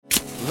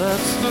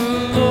Bless the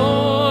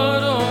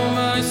Lord, oh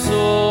my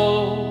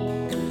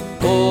soul,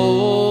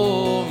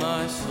 oh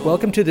my soul.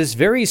 Welcome to this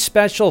very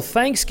special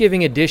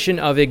Thanksgiving edition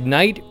of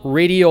Ignite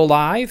Radio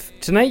Live.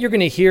 Tonight you're going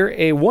to hear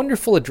a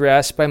wonderful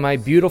address by my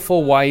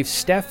beautiful wife,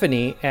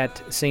 Stephanie,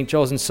 at St.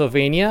 Joe's in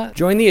Sylvania.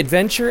 Join the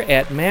adventure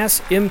at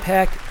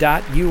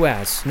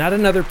massimpact.us. Not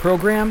another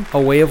program,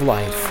 a way of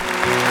life.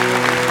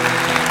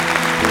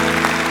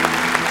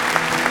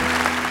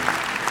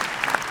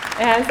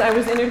 As I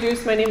was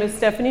introduced, my name is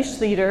Stephanie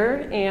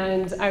Schlueter,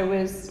 and I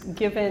was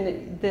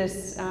given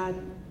this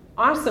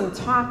awesome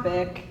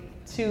topic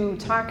to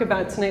talk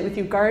about tonight with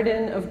you,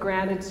 Garden of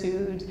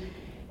Gratitude.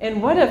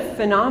 And what a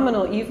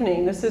phenomenal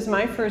evening. This is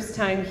my first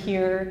time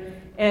here,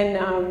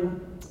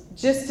 and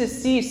just to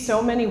see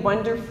so many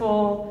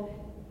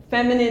wonderful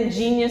feminine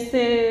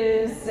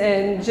geniuses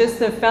and just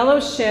the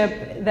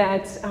fellowship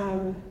that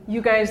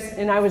you guys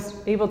and I was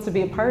able to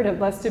be a part of,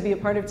 blessed to be a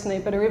part of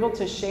tonight, but are able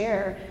to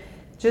share.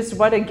 Just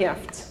what a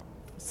gift.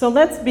 So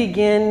let's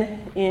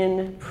begin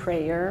in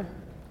prayer.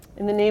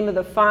 In the name of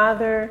the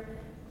Father,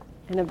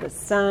 and of the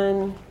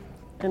Son,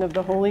 and of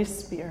the Holy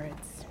Spirit.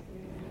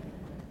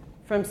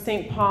 From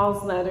St.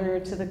 Paul's letter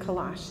to the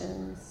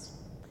Colossians.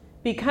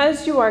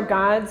 Because you are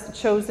God's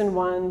chosen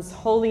ones,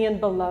 holy and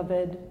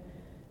beloved,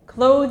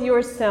 clothe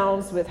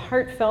yourselves with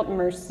heartfelt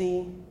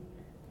mercy,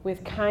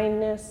 with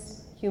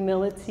kindness,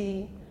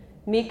 humility,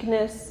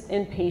 meekness,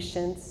 and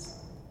patience.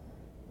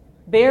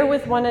 Bear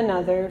with one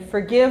another,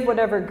 forgive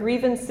whatever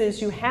grievances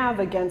you have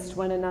against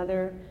one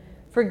another.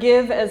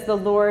 Forgive as the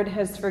Lord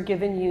has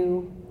forgiven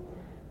you.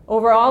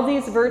 Over all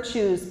these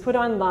virtues, put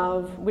on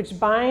love, which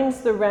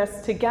binds the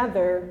rest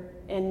together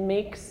and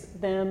makes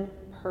them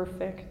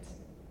perfect.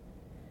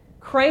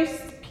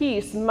 Christ's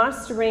peace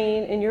must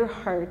reign in your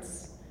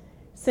hearts,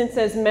 since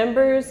as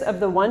members of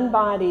the one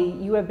body,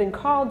 you have been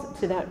called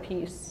to that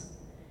peace.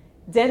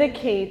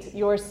 Dedicate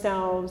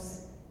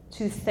yourselves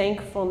to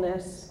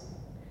thankfulness.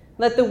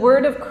 Let the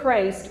word of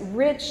Christ,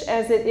 rich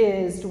as it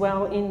is,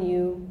 dwell in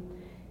you.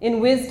 In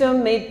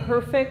wisdom made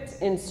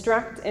perfect,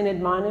 instruct and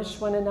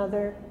admonish one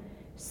another.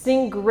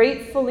 Sing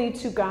gratefully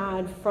to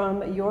God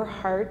from your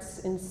hearts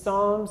in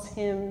psalms,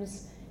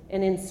 hymns,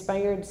 and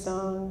inspired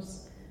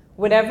songs.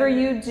 Whatever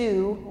you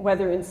do,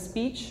 whether in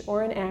speech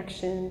or in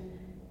action,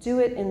 do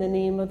it in the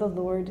name of the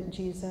Lord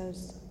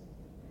Jesus.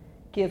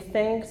 Give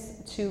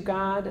thanks to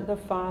God the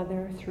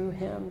Father through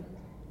him.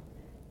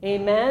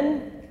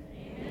 Amen.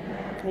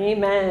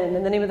 Amen.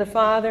 In the name of the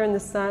Father, and the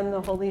Son, and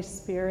the Holy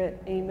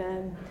Spirit.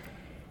 Amen.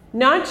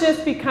 Not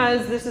just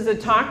because this is a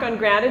talk on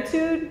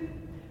gratitude,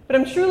 but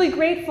I'm truly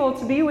grateful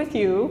to be with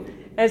you.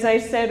 As I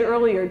said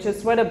earlier,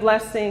 just what a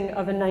blessing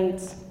of a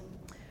night.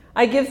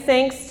 I give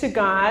thanks to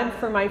God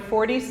for my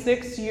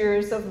 46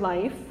 years of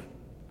life.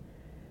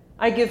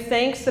 I give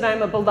thanks that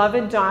I'm a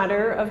beloved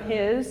daughter of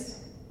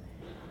his.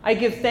 I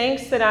give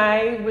thanks that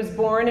I was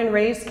born and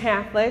raised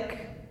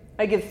Catholic.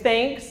 I give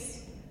thanks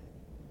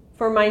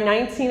for my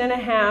 19 and a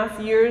half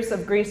years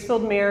of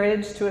grace-filled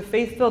marriage to a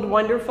faith-filled,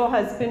 wonderful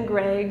husband,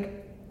 Greg.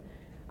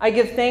 I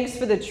give thanks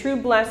for the true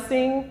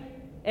blessing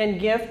and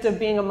gift of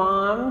being a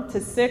mom to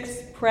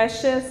 6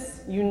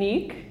 precious,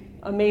 unique,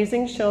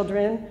 amazing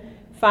children,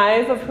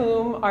 5 of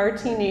whom are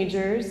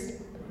teenagers.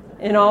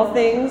 In all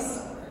things,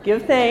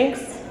 give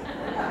thanks.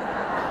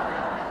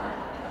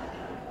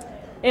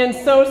 And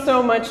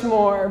so much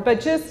more. But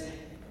just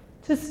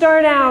to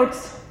start out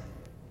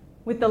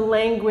with the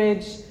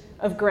language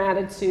of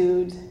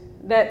gratitude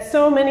that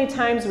so many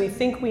times we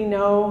think we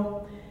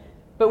know,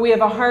 but we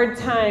have a hard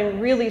time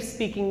really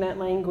speaking that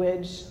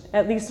language,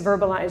 at least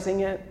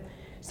verbalizing it.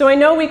 So I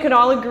know we could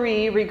all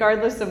agree,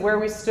 regardless of where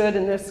we stood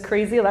in this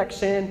crazy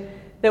election,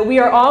 that we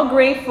are all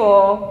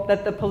grateful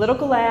that the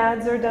political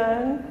ads are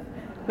done,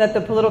 that the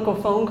political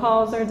phone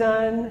calls are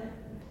done.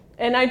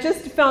 And I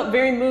just felt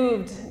very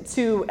moved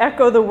to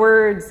echo the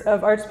words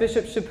of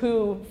Archbishop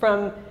Chaput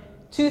from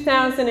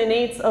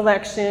 2008's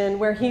election,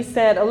 where he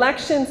said,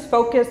 elections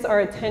focus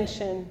our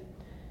attention.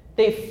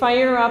 They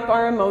fire up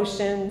our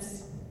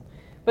emotions.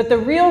 But the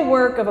real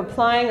work of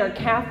applying our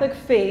Catholic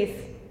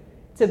faith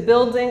to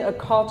building a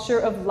culture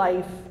of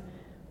life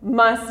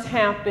must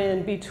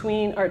happen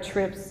between our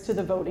trips to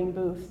the voting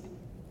booth.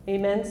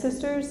 Amen,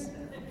 sisters?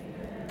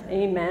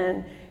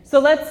 Amen. So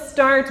let's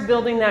start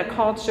building that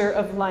culture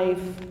of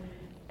life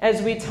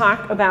as we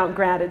talk about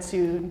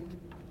gratitude.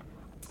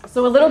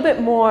 So a little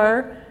bit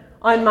more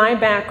on my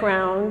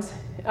background.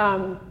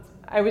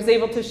 I was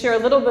able to share a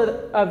little bit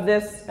of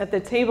this at the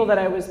table that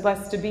I was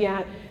blessed to be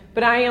at,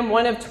 but I am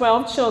one of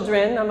 12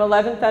 children. I'm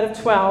 11th out of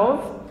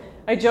 12.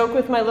 I joke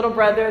with my little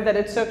brother that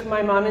it took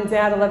my mom and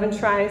dad 11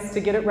 tries to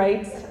get it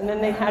right, and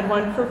then they had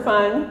one for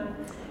fun.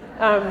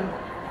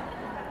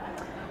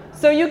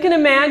 So you can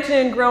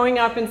imagine growing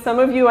up, and some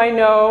of you I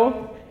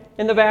know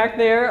in the back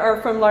there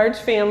are from large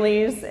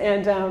families,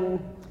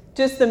 and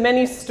just the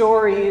many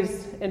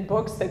stories and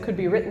books that could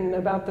be written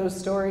about those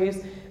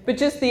stories, but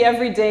just the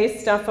everyday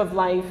stuff of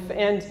life.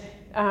 And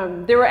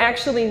there were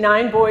actually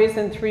 9 boys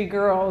and 3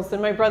 girls,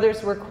 and my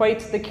brothers were quite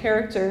the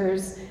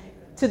characters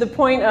to the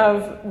point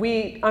of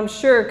I'm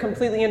sure,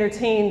 completely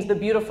entertained the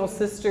beautiful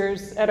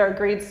sisters at our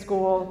grade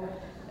school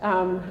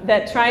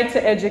that tried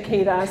to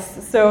educate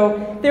us.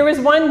 So there was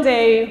one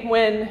day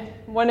when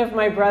one of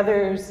my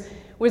brothers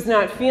was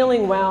not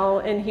feeling well,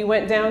 and he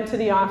went down to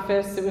the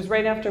office. It was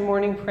right after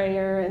morning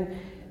prayer, and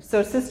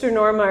so Sister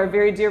Norma, our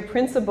very dear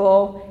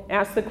principal,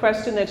 asked the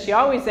question that she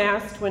always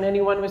asked when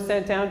anyone was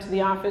sent down to the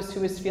office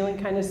who was feeling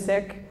kind of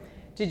sick: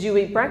 did you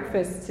eat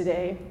breakfast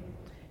today?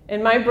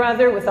 And my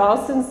brother, with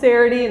all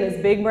sincerity and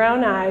his big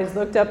brown eyes,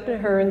 looked up to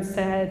her and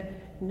said,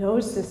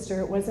 "No, sister,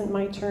 it wasn't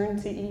my turn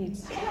to eat."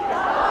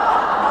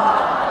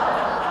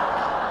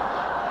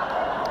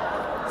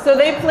 So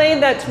they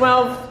played that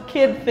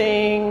 12-kid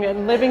thing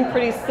and living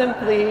pretty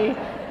simply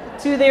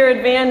to their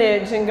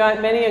advantage, and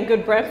got many a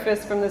good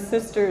breakfast from the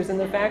sisters in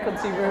the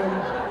faculty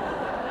room.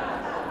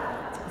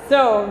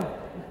 So,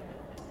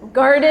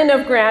 garden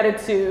of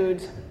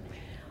gratitude.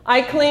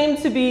 I claim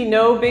to be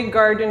no big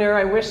gardener.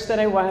 I wish that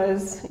I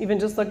was, even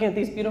just looking at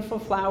these beautiful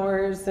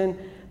flowers and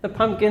the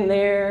pumpkin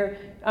there.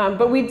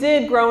 But we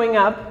did, growing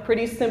up,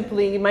 pretty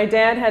simply. My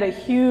dad had a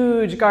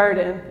huge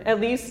garden, at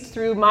least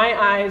through my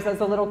eyes as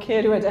a little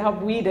kid who had to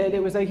help weed it.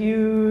 It was a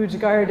huge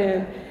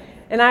garden.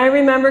 And I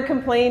remember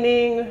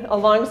complaining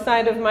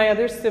alongside of my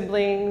other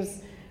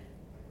siblings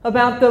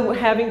about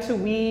having to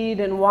weed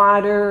and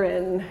water,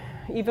 and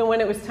even when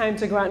it was time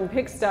to go out and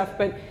pick stuff.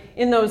 But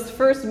in those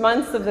first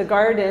months of the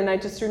garden, I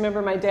just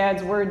remember my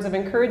dad's words of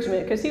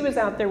encouragement, because he was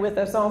out there with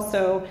us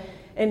also.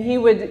 And he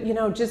would,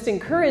 just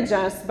encourage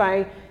us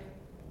by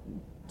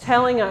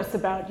telling us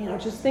about,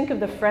 just think of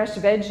the fresh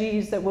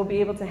veggies that we'll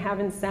be able to have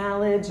in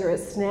salads or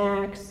as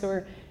snacks,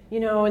 or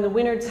in the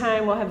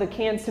wintertime, we'll have the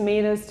canned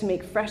tomatoes to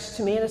make fresh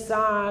tomato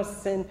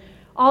sauce, and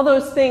all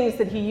those things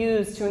that he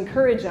used to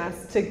encourage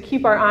us to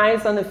keep our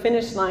eyes on the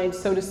finish line,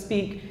 so to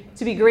speak,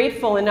 to be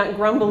grateful and not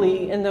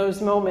grumbly in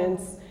those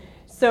moments.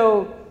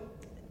 So,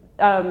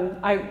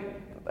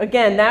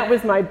 again, that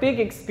was my big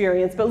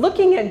experience. But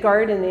looking at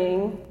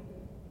gardening,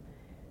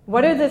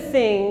 what are the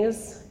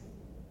things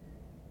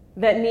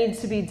that need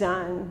to be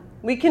done?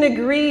 We can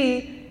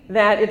agree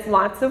that it's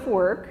lots of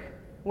work,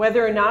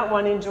 whether or not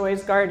one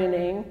enjoys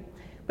gardening,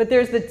 but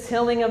there's the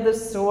tilling of the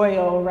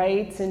soil,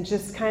 right? And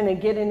just kind of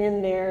getting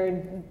in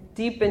there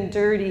deep and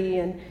dirty,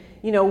 and,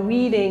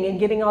 weeding and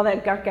getting all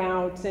that guck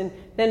out, and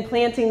then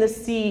planting the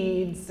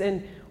seeds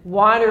and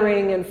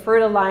watering and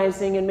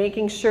fertilizing and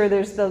making sure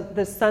there's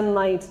the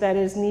sunlight that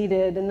is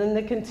needed, and then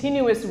the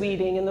continuous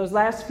weeding and those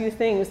last few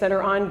things that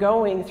are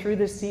ongoing through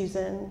the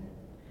season.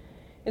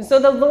 And so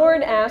the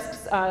Lord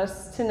asks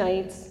us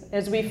tonight,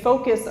 as we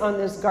focus on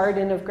this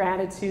garden of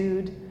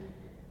gratitude,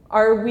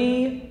 are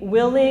we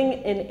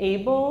ready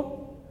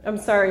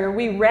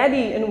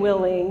and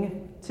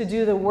willing to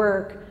do the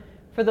work?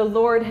 For the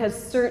Lord has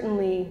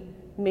certainly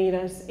made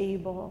us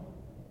able.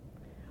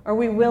 Are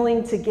we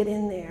willing to get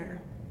in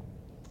there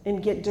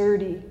and get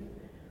dirty?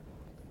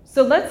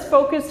 So let's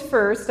focus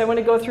first. I want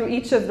to go through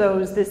each of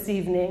those this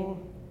evening.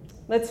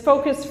 Let's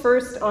focus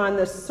first on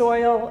the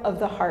soil of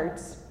the heart,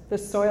 the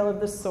soil of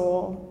the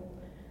soul.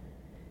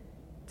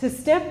 To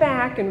step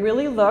back and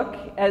really look,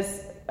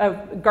 as a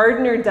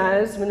gardener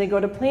does when they go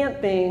to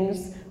plant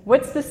things,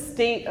 what's the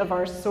state of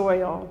our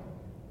soil?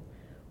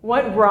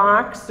 What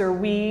rocks or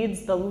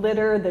weeds, the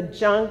litter, the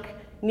junk,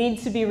 need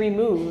to be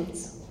removed?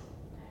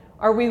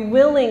 Are we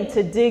willing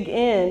to dig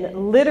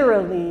in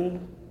literally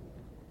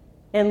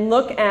and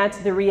look at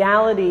the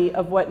reality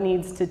of what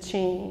needs to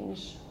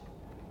change?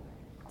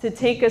 To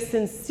take a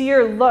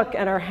sincere look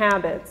at our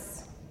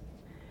habits?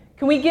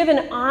 Can we give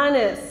an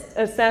honest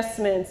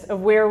assessment of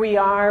where we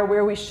are,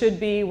 where we should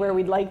be, where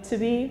we'd like to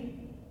be?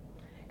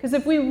 Because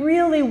if we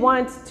really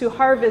want to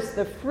harvest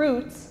the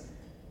fruits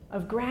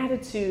of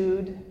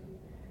gratitude,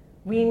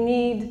 we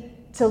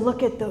need to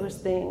look at those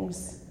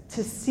things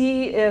to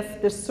see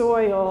if the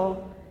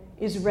soil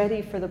is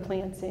ready for the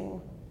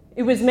planting.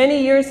 It was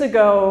many years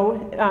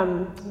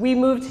ago. We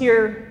moved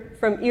here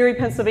from Erie,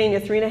 Pennsylvania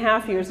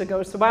 3.5 years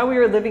ago. So while we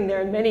were living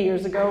there, and many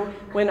years ago,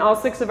 when all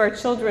 6 of our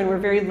children were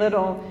very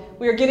little,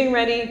 we were getting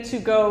ready to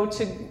go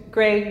to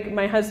Greg,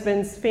 my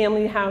husband's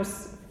family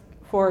house,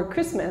 for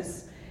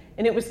Christmas.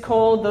 And it was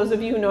cold. Those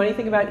of you who know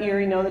anything about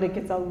Erie know that it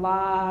gets a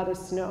lot of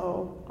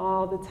snow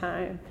all the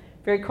time.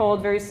 Very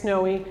cold, very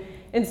snowy.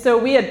 And so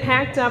we had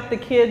packed up the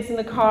kids in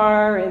the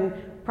car, and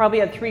probably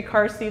had 3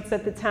 car seats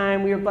at the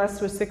time. We were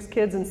blessed with 6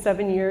 kids in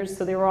 7 years,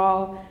 so they were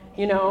all,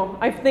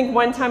 I think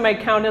one time I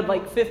counted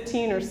like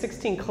 15 or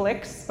 16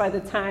 clicks by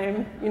the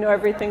time,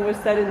 everything was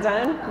said and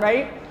done,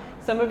 right?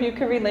 Some of you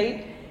can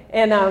relate.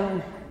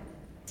 And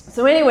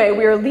so anyway,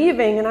 we were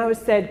leaving, and I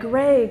said,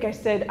 Greg,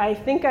 I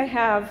think I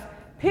have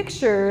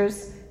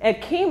pictures at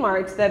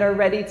Kmart that are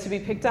ready to be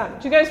picked up.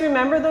 Do you guys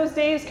remember those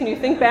days? Can you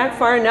think back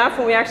far enough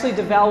when we actually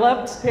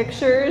developed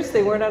pictures?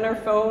 They weren't on our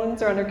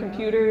phones or on our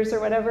computers or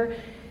whatever.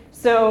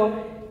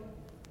 So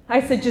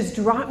I said, just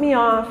drop me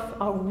off.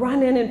 I'll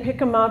run in and pick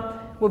them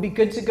up. We'll be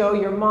good to go.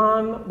 Your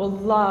mom will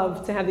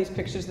love to have these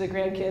pictures of the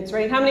grandkids,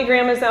 right? How many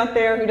grandmas out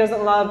there who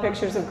doesn't love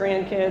pictures of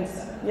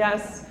grandkids?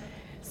 Yes.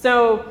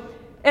 So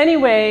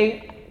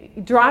anyway,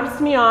 drops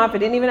me off. I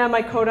didn't even have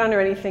my coat on or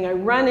anything. I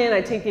run in,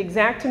 I take the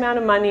exact amount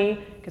of money,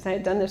 because I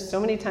had done this so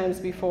many times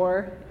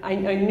before. I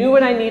knew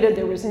what I needed.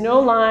 There was no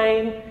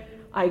line.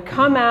 I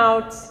come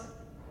out.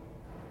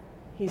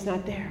 He's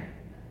not there.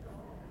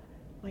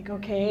 Like,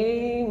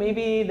 okay,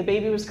 maybe the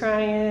baby was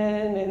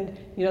crying, and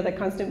that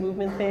constant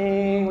movement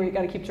thing where you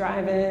got to keep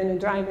driving and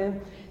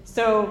driving.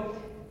 So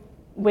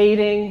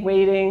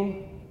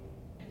waiting.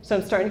 So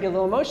I'm starting to get a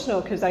little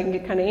emotional because I can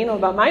get kind of anal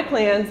about my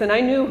plans, and I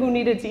knew who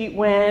needed to eat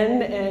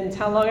when and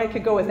how long I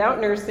could go without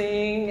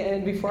nursing,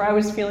 and before I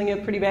was feeling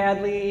it pretty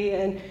badly,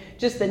 and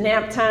just the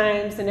nap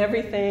times and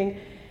everything.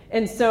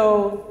 And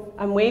so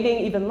I'm waiting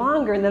even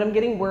longer, and then I'm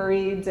getting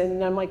worried,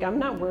 and I'm like, I'm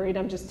not worried,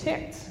 I'm just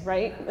ticked,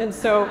 right? And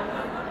so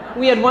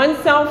we had one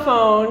cell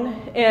phone,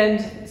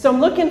 and so I'm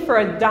looking for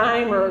a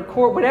dime or a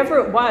quart, whatever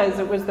it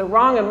was the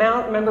wrong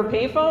amount. Remember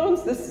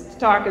payphones? This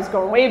talk is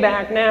going way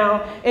back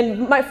now.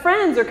 And my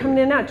friends are coming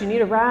in and out. Do you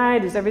need a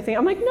ride? Is everything?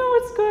 I'm like, no,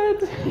 it's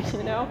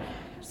good,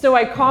 So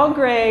I call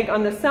Greg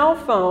on the cell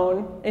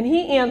phone, and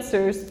he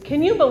answers,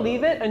 can you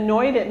believe it,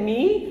 annoyed at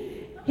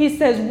me? He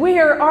says,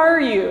 where are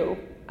you?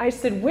 I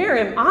said, where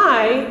am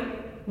I?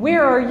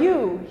 Where are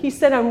you? He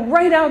said, I'm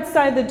right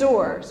outside the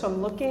door. So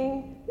I'm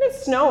looking.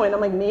 It's snowing.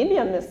 I'm like, maybe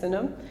I'm missing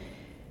him.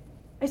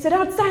 I said,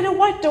 outside of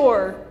what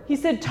door? He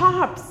said,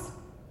 Tops,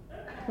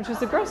 which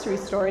is a grocery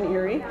store in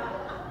Erie.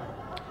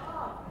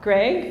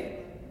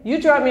 Greg,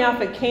 you dropped me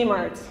off at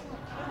Kmart.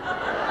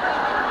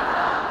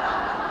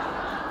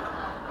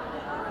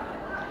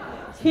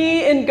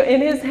 He,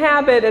 in his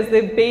habit, as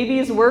the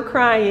babies were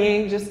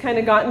crying, just kind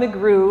of got in the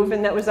groove,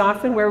 and that was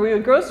often where we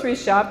would grocery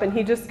shop, and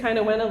he just kind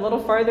of went a little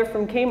farther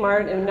from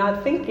Kmart, and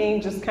not thinking,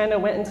 just kind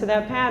of went into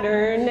that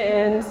pattern,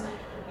 and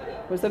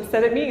was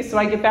upset at me. So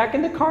I get back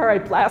in the car, I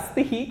blast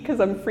the heat because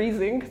I'm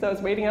freezing, because I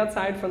was waiting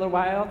outside for a little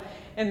while.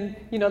 And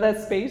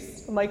that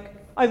space, I'm like,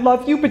 I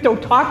love you, but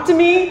don't talk to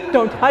me,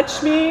 don't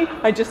touch me,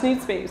 I just need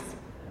space.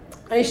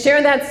 I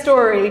share that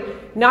story,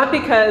 not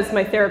because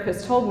my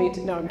therapist told me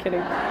to, no, I'm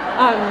kidding.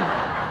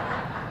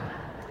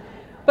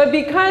 But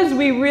because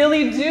we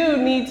really do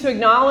need to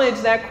acknowledge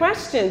that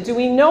question. Do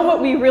we know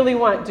what we really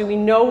want? Do we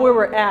know where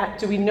we're at?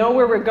 Do we know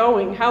where we're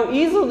going? How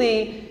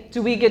easily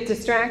do we get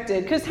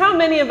distracted? Because how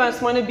many of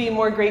us want to be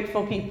more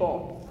grateful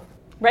people?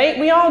 Right?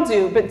 We all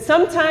do. But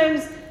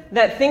sometimes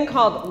that thing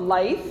called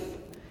life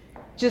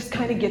just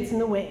kind of gets in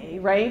the way,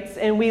 right?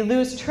 And we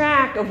lose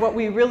track of what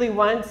we really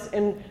want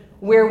and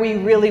where we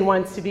really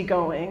want to be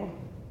going.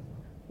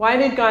 Why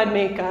did God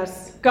make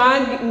us?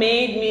 God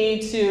made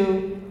me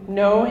to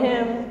know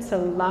Him, to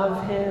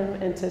love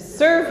Him, and to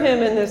serve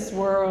Him in this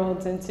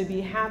world, and to be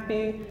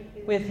happy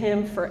with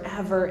Him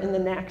forever in the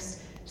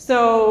next.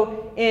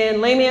 So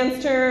in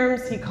layman's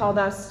terms, He called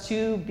us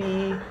to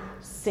be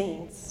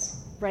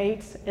saints,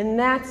 right? And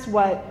that's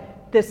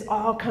what this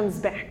all comes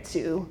back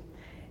to.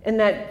 And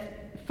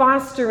that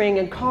fostering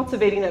and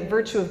cultivating that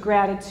virtue of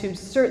gratitude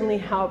certainly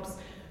helps.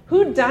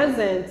 Who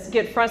doesn't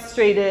get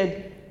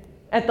frustrated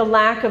at the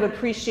lack of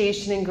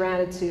appreciation and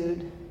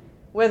gratitude?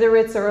 Whether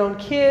it's our own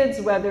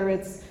kids, whether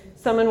it's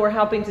someone we're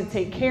helping to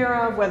take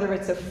care of, whether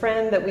it's a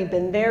friend that we've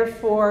been there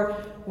for,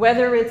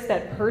 whether it's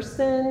that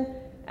person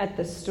at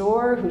the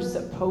store who's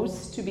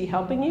supposed to be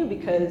helping you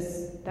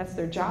because that's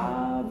their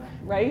job,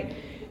 right?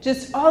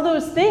 Just all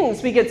those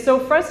things. We get so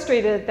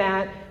frustrated at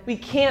that. We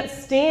can't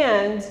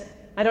stand,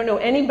 I don't know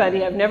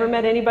anybody, I've never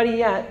met anybody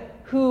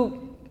yet,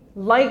 who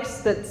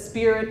likes the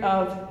spirit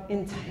of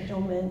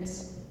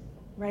entitlement,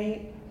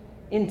 right?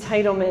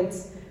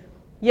 Entitlement.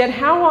 Yet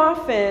how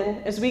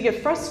often, as we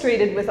get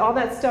frustrated with all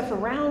that stuff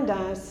around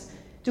us,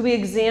 do we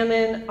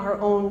examine our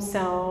own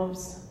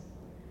selves?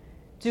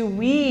 Do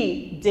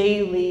we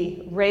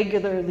daily,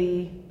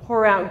 regularly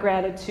pour out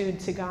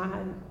gratitude to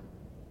God?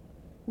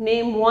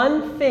 Name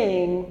one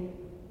thing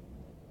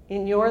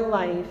in your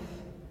life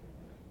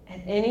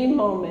at any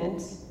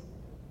moment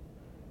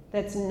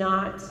that's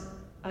not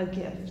a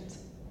gift.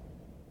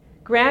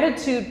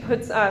 Gratitude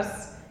puts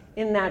us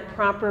in that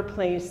proper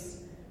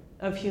place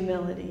of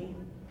humility.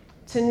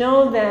 To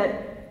know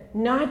that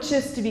not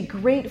just to be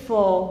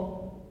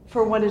grateful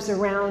for what is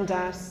around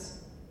us,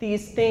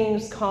 these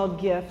things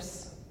called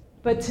gifts,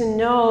 but to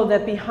know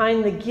that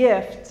behind the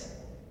gift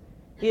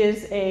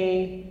is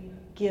a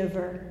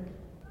giver.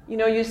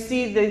 You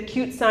see the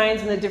cute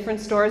signs in the different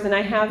stores, and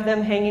I have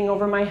them hanging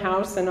over my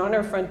house and on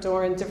our front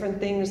door and different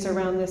things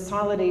around this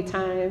holiday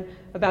time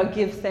about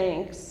give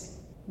thanks.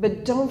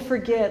 But don't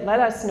forget, let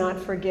us not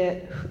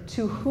forget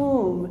to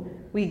whom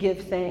we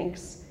give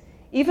thanks.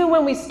 Even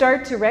when we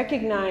start to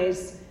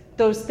recognize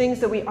those things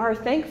that we are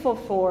thankful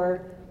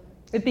for,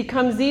 it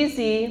becomes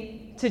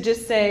easy to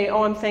just say,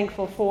 oh, I'm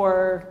thankful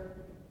for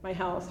my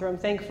health, or I'm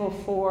thankful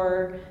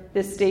for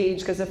this stage,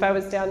 because if I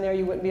was down there,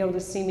 you wouldn't be able to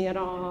see me at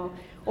all.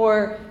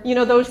 Or,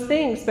 those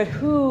things. But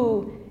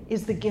who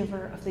is the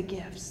giver of the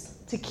gifts?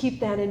 To keep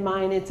that in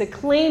mind and to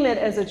claim it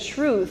as a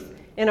truth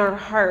in our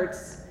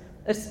hearts,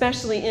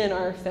 especially in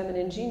our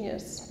feminine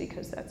genius,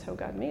 because that's how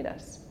God made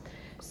us.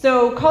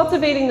 So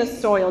cultivating the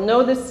soil,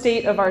 know the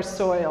state of our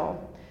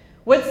soil.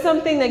 What's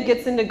something that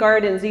gets into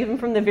gardens even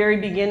from the very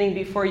beginning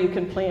before you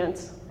can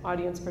plant?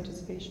 Audience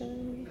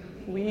participation?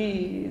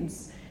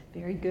 Weeds.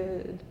 Very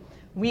good.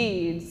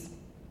 Weeds.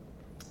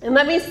 And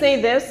let me say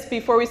this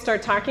before we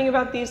start talking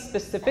about these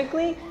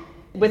specifically.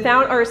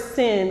 Without our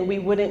sin, we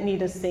wouldn't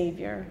need a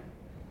Savior.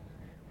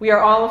 We are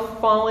all of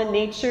fallen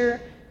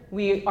nature.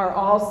 We are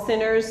all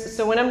sinners.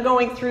 So when I'm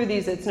going through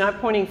these, it's not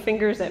pointing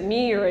fingers at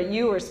me or at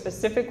you or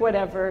specific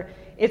whatever.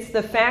 It's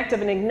the fact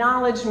of an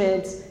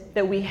acknowledgement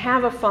that we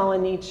have a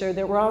fallen nature,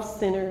 that we're all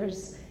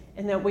sinners,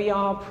 and that we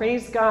all,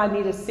 praise God,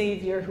 need a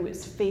Savior who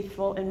is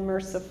faithful and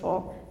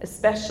merciful,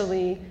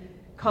 especially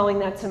calling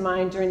that to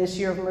mind during this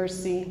year of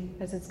mercy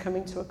as it's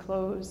coming to a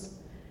close.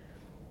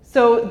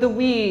 So the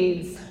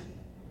weeds,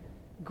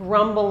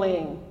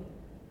 grumbling,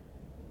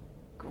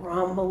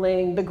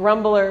 the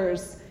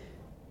grumblers.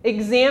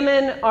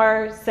 Examine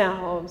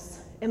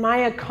ourselves. Am I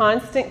a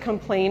constant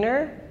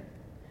complainer?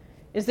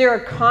 Is there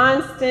a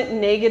constant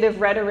negative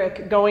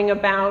rhetoric going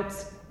about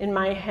in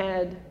my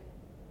head?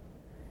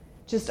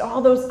 Just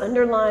all those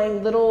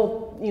underlying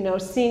little,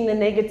 seeing the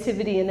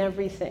negativity in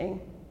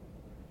everything.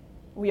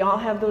 We all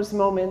have those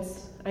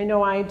moments. I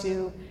know I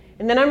do.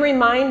 And then I'm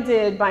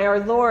reminded by our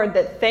Lord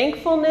that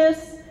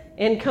thankfulness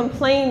and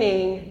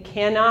complaining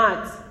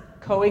cannot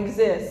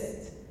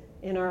coexist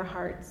in our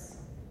hearts.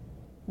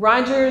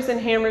 Rodgers and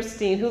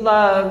Hammerstein, who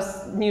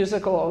loves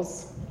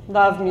musicals?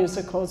 Love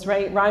musicals,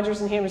 right?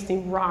 Rodgers and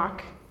Hammerstein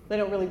rock. They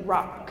don't really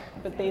rock,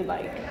 but they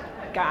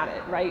got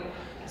it, right?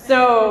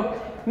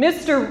 So I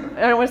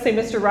don't want to say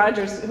Mr.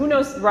 Rogers. Who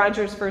knows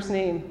Rogers' first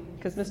name?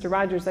 Because Mr.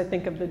 Rogers, I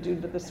think of the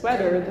dude with the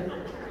sweater.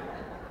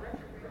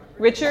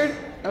 Richard?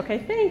 Okay,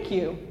 thank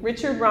you.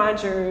 Richard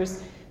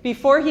Rogers.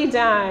 Before he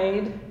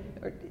died,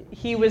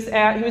 he was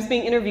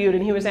being interviewed,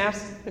 and he was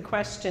asked the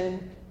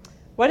question,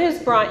 "What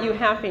has brought you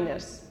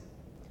happiness?"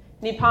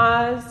 And he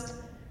paused,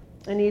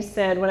 and he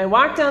said, "When I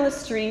walk down the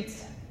street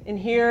and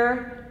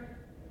hear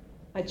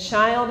a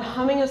child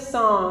humming a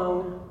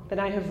song that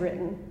I have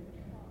written."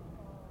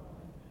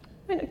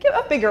 Give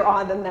a bigger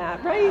awe than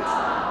that, right?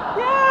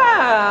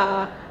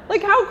 Yeah.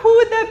 How cool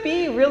would that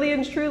be, really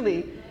and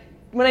truly?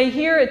 When I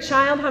hear a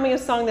child humming a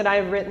song that I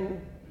have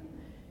written.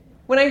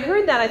 When I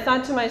heard that, I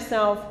thought to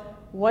myself,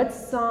 what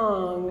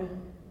song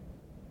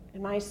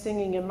am I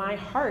singing in my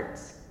heart?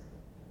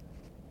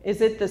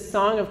 Is it the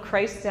song of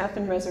Christ's death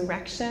and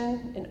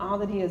resurrection and all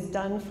that he has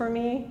done for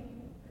me?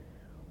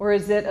 Or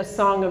is it a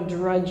song of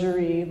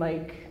drudgery,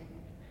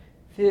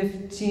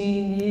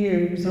 15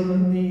 years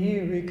on the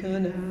Erie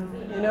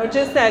Canal?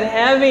 Just that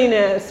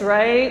heaviness,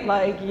 right?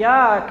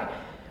 Yuck.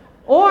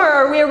 Or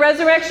are we a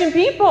resurrection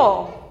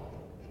people?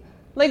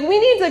 We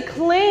need to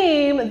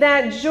claim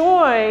that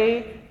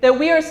joy that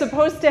we are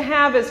supposed to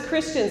have as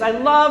Christians. I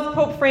love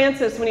Pope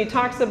Francis when he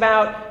talks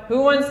about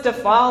who wants to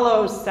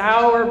follow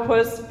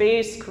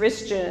sourpuss-based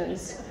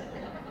Christians.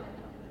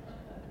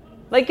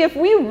 If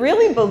we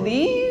really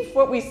believe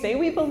what we say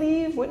we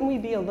believe, wouldn't we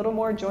be a little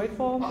more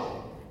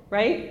joyful?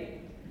 Right?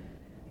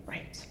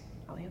 Right.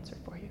 I'll answer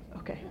for you.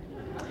 Okay.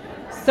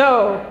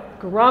 So,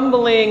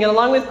 grumbling, and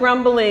along with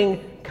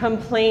grumbling,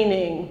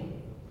 complaining.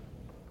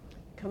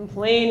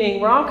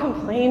 We're all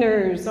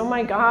complainers. Oh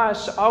my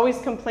gosh, always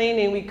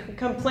complaining. We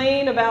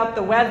complain about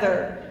the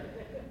weather,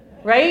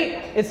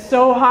 right? It's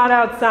so hot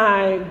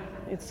outside.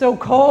 It's so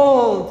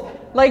cold.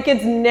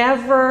 It's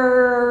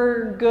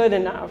never good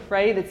enough,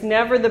 right? It's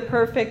never the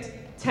perfect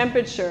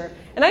temperature.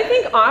 And I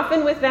think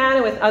often with that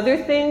and with other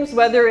things,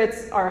 whether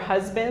it's our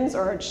husbands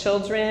or our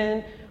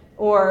children,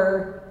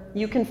 or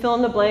you can fill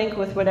in the blank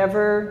with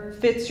whatever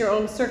fits your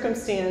own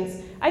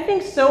circumstance, I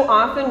think so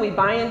often we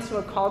buy into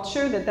a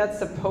culture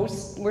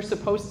we're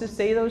supposed to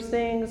say those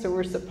things, or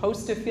we're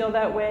supposed to feel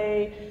that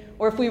way.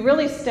 Or if we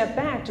really step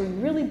back, do we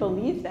really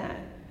believe that?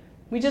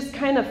 We just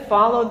kind of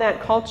follow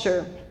that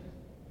culture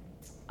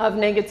of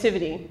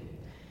negativity.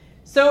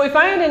 So if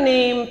I had to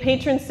name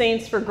patron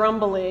saints for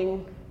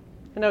grumbling,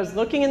 and I was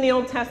looking in the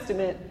Old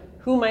Testament,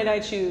 who might I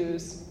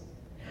choose?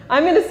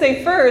 I'm going to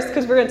say first,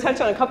 because we're going to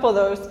touch on a couple of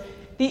those,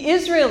 the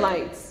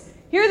Israelites.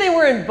 Here they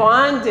were in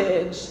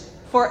bondage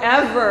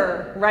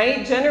forever,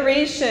 right?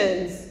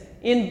 Generations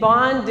in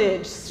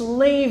bondage,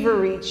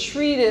 slavery,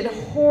 treated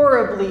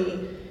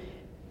horribly.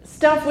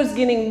 Stuff was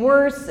getting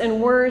worse and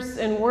worse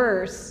and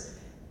worse.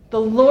 The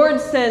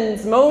Lord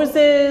sends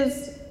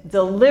Moses,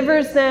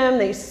 delivers them.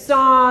 They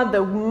saw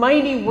the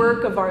mighty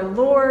work of our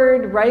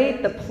Lord,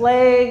 right? The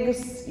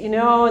plagues, and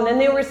then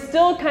they were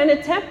still kind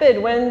of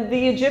tepid when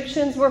the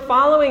Egyptians were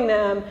following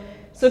them.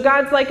 So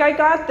God's like, I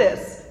got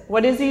this.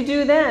 What does he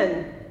do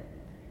then?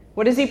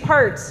 What does he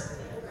part?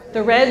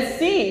 The Red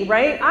Sea,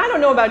 right? I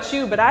don't know about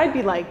you, but I'd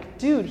be like,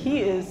 dude,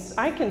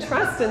 I can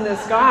trust in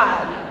this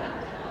God,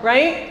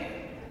 right?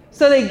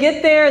 So they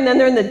get there, and then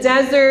they're in the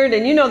desert,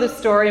 and you know the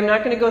story. I'm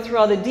not going to go through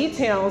all the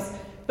details,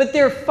 but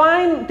they're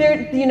fine.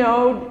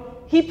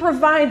 He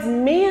provides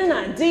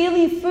manna,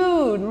 daily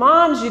food.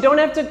 Moms, you don't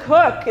have to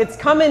cook. It's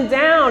coming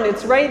down.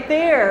 It's right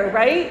there,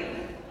 right?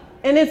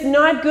 And it's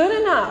not good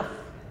enough.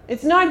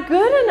 It's not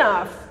good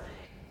enough.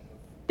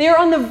 They're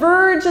on the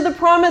verge of the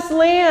promised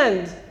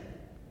land.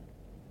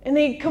 and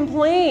they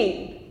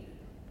complain.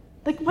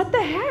 Like, what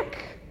the heck?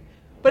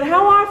 But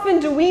how often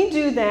do we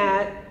do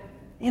that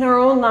in our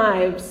own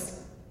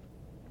lives,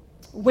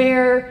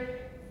 where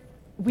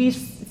we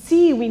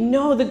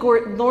know the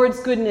Lord's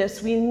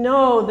goodness, we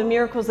know the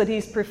miracles that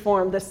he's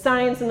performed, the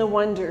signs and the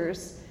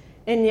wonders,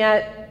 and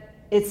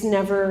yet it's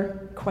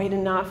never quite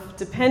enough,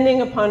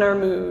 depending upon our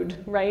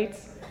mood, right?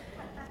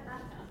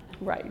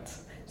 Right.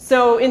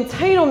 So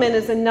entitlement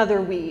is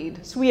another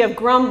weed. So we have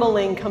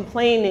grumbling,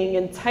 complaining,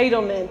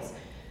 entitlement,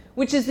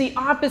 which is the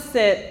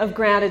opposite of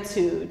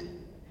gratitude.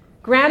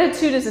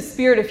 Gratitude is a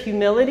spirit of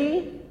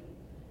humility.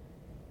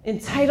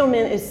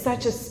 Entitlement is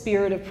such a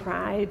spirit of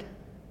pride.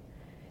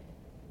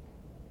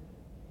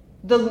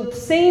 The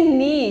same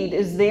need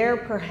is there,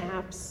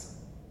 perhaps,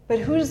 but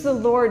who does the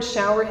Lord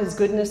shower his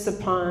goodness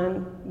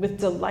upon with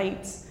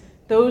delight?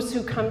 Those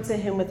who come to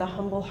him with a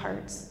humble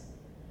heart,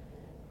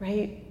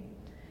 right?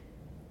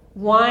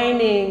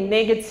 Whining,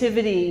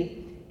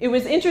 negativity. It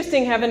was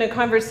interesting having a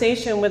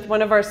conversation with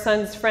one of our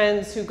son's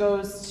friends who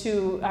goes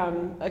to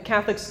a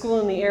Catholic school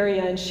in the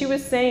area, and she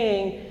was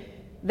saying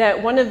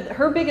that one of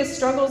her biggest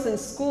struggles in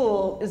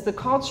school is the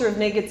culture of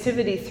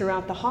negativity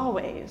throughout the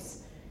hallways.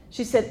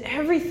 She said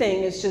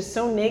everything is just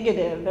so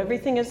negative.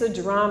 Everything is a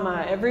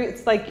drama.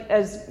 It's like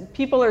as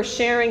people are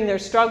sharing their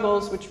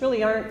struggles, which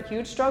really aren't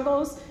huge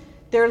struggles,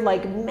 they're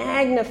like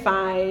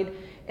magnified.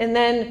 And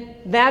then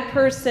that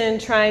person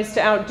tries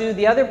to outdo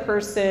the other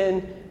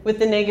person with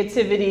the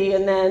negativity,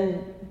 and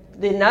then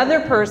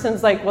another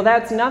person's like, well,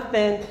 that's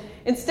nothing.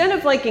 Instead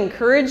of like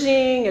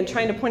encouraging and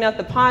trying to point out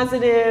the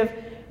positive,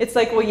 it's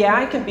like, well, yeah,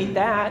 I can beat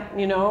that,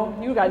 you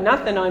got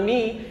nothing on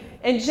me.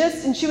 And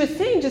she was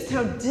saying just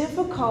how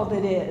difficult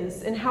it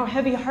is and how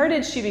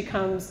heavy-hearted she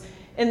becomes,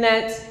 and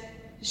that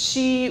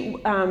she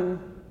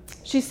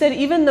said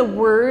even the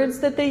words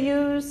that they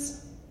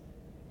use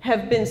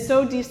have been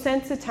so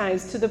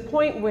desensitized to the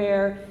point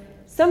where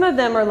some of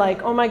them are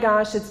like, oh my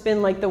gosh, it's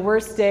been like the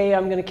worst day,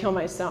 I'm going to kill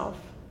myself.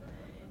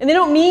 And they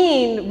don't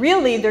mean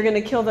really they're going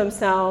to kill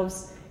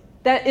themselves,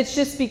 that it's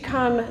just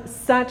become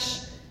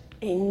such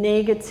a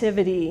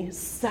negativity,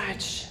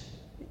 such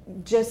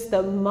just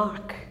the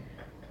muck.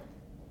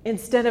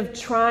 Instead of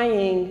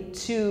trying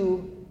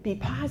to be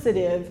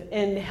positive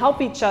and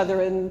help each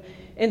other, and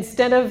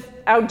instead of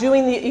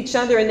outdoing each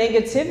other in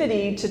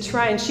negativity to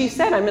try, and she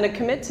said, I'm going to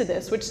commit to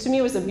this, which to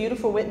me was a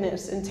beautiful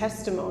witness and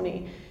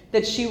testimony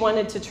that she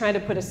wanted to try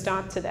to put a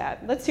stop to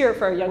that. Let's hear it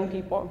for our young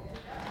people.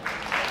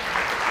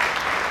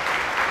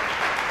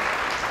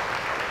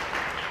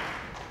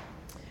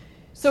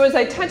 So as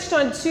I touched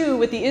on too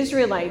with the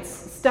Israelites,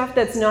 stuff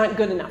that's not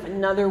good enough,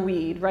 another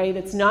weed, right?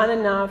 It's not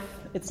enough.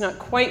 It's not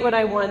quite what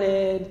I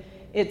wanted.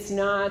 It's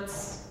not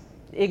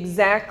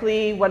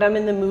exactly what I'm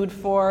in the mood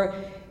for.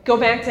 Go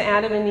back to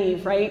Adam and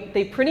Eve, right?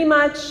 They pretty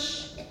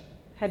much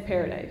had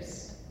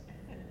paradise,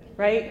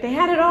 right? They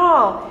had it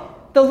all.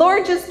 The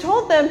Lord just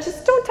told them,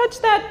 just don't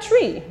touch that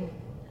tree.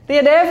 They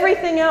had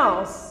everything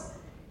else,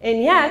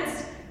 and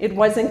yet it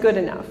wasn't good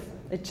enough.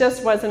 It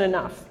just wasn't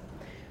enough.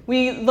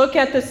 We look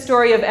at the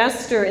story of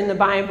Esther in the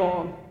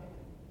Bible.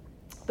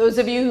 Those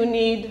of you who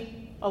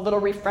need a little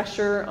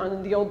refresher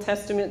on the Old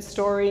Testament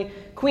story,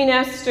 Queen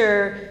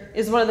Esther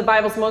is one of the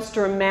Bible's most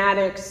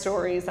dramatic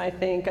stories, I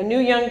think. A new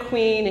young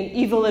queen, an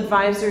evil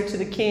advisor to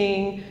the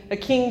king, a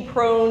king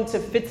prone to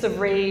fits of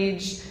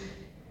rage,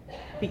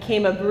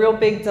 became a real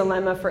big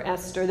dilemma for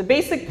Esther. The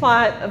basic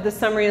plot of the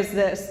summary is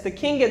this. The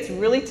king gets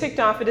really ticked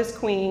off at his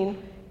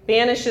queen,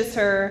 banishes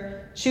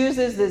her,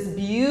 chooses this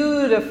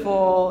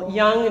beautiful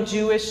young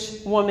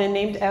Jewish woman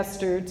named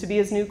Esther to be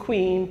his new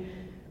queen,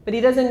 but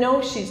he doesn't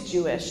know she's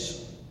Jewish.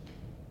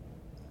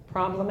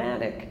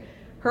 Problematic.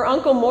 Her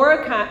uncle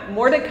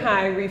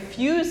Mordecai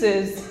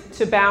refuses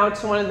to bow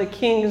to one of the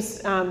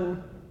king's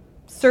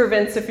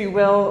servants, if you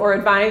will, or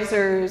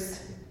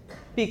advisors,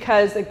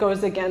 because it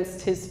goes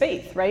against his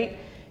faith, right?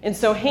 And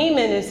so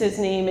Haman is his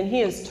name, and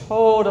he is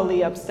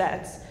totally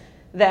upset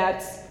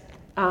that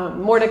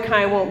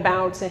Mordecai won't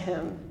bow to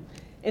him.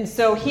 And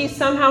so he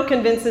somehow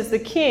convinces the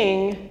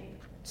king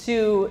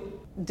to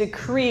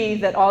decree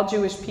that all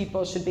Jewish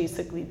people should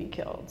basically be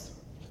killed.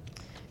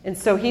 And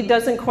so he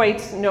doesn't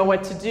quite know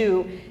what to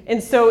do.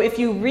 And so if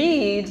you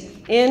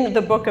read in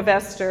the book of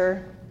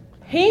Esther,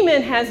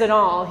 Haman has it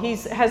all. He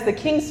has the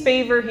king's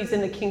favor. He's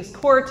in the king's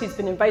court. He's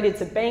been invited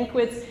to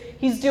banquets.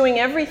 He's doing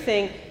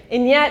everything.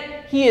 And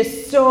yet he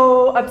is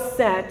so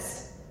upset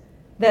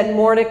that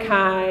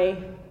Mordecai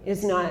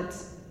is not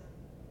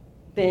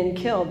been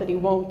killed, that he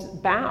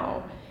won't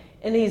bow.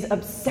 And he's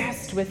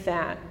obsessed with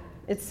that.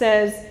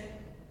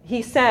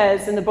 He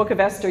says in the book of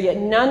Esther, yet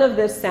none of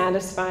this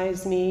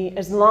satisfies me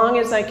as long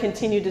as I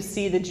continue to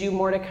see the Jew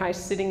Mordecai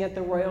sitting at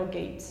the royal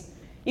gates.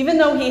 Even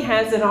though he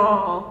has it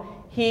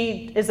all,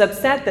 he is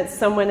upset that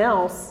someone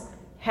else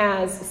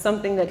has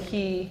something that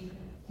he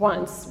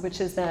wants,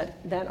 which is that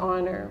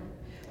honor.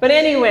 But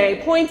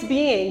anyway, point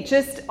being,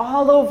 just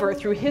all over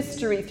through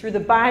history, through the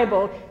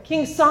Bible,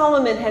 King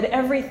Solomon had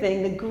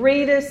everything, the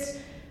greatest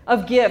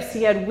of gifts.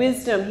 He had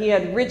wisdom, he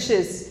had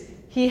riches,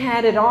 he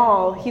had it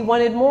all. He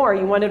wanted more.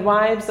 He wanted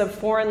wives of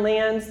foreign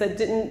lands that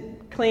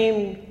didn't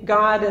claim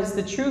God as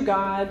the true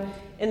God,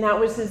 and that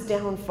was his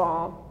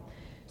downfall.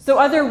 So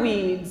other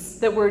weeds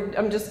that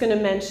I'm just going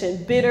to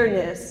mention: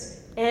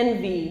 bitterness,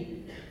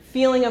 envy,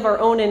 feeling of our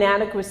own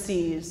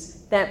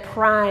inadequacies, that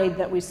pride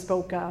that we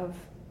spoke of.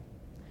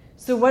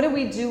 So what do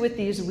we do with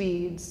these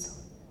weeds?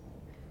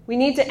 We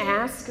need to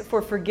ask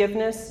for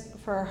forgiveness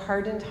for our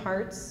hardened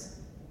hearts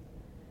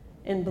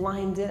and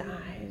blinded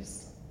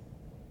eyes.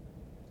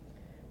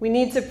 We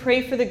need to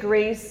pray for the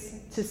grace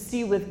to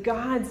see with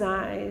God's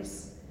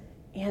eyes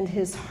and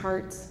his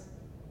heart.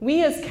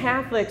 We as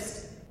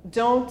Catholics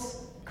don't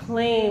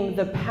claim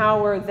the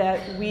power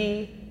that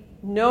we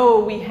know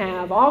we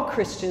have, all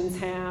Christians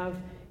have,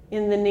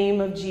 in the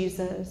name of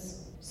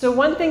Jesus. So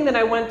one thing that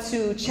I want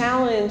to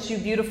challenge you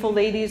beautiful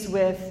ladies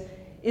with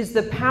is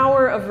the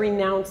power of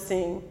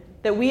renouncing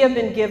that we have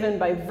been given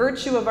by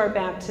virtue of our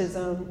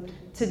baptism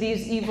to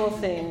these evil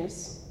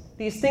things,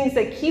 these things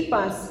that keep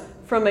us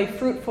from a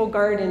fruitful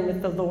garden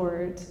with the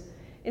Lord.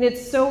 And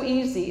it's so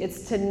easy.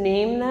 It's to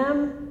name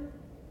them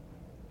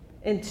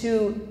and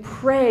to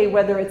pray,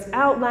 whether it's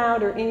out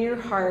loud or in your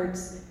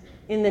hearts,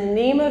 in the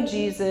name of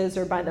Jesus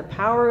or by the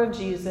power of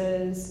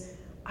Jesus,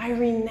 I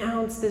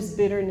renounce this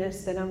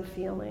bitterness that I'm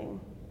feeling.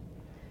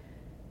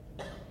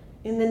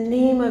 In the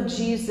name of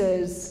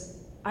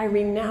Jesus, I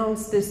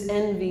renounce this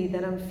envy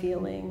that I'm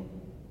feeling.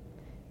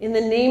 In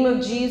the name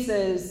of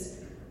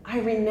Jesus, I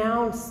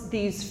renounce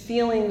these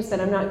feelings that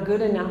I'm not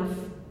good enough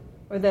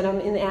or that I'm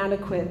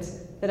inadequate,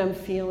 that I'm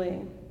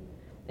feeling.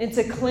 And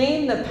to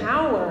claim the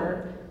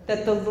power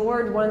that the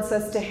Lord wants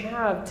us to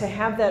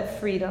have that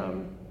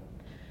freedom.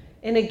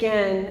 And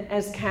again,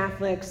 as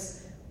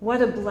Catholics,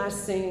 what a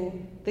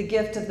blessing, the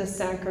gift of the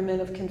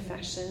sacrament of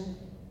confession.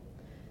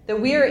 That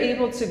we are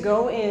able to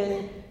go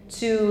in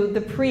to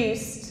the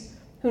priest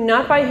who,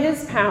 not by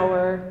his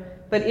power,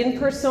 but in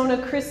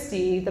persona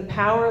Christi, the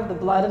power of the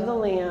blood of the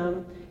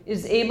Lamb,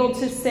 is able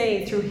to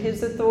say through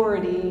his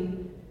authority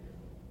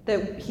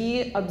that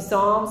he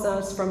absolves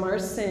us from our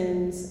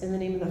sins in the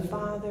name of the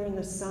Father and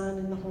the Son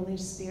and the Holy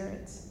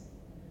Spirit.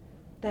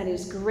 That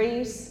is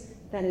grace,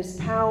 that is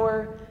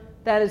power,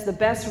 that is the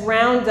best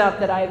roundup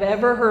that I've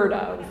ever heard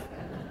of.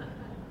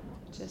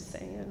 Just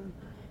saying.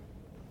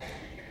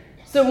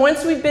 So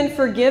once we've been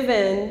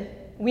forgiven,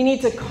 we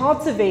need to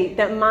cultivate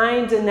that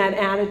mind and that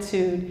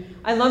attitude.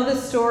 I love the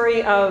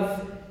story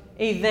of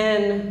a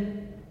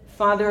then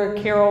Father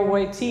Karol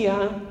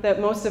Wojtyła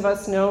that most of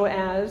us know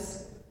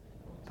as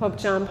Pope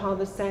John Paul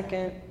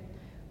II.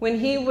 When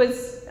he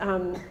was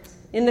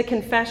in the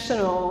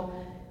confessional,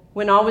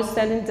 when all was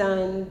said and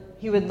done,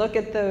 he would look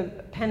at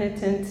the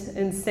penitent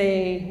and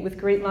say, with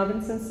great love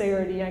and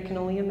sincerity, I can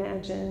only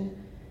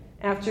imagine,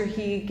 after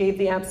he gave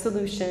the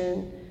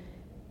absolution,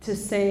 to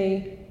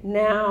say,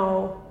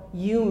 now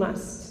you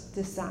must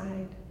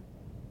decide.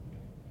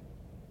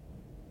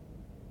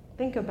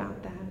 Think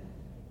about that.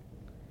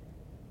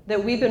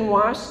 That we've been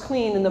washed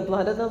clean in the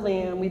blood of the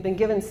Lamb. We've been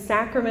given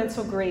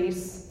sacramental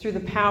grace through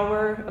the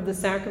power of the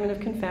sacrament of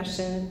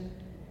confession.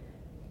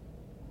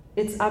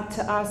 It's up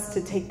to us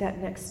to take that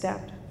next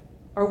step.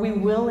 Are we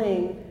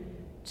willing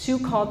to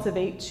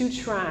cultivate, to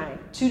try,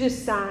 to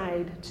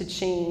decide to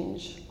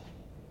change?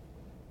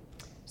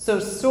 So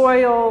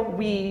soil,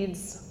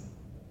 weeds.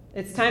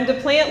 It's time to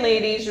plant,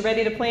 ladies. You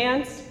ready to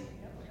plant?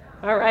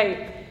 All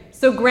right.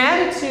 So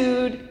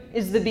gratitude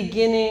is the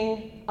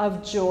beginning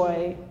of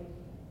joy.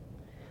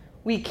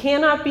 We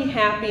cannot be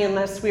happy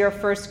unless we are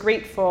first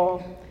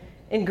grateful,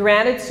 and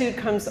gratitude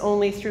comes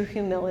only through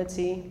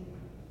humility.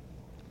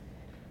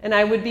 And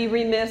I would be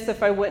remiss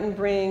if I wouldn't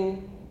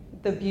bring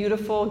the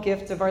beautiful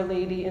gift of Our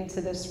Lady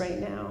into this right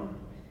now.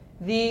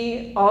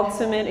 The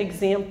ultimate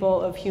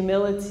example of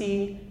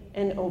humility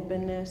and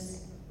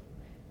openness.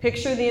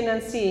 Picture the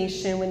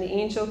Annunciation when the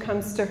angel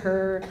comes to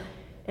her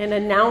and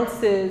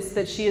announces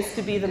that she is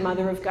to be the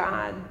Mother of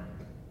God.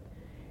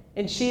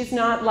 And she's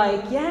not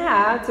like,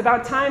 yeah, it's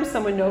about time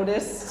someone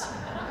noticed,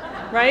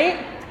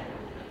 right?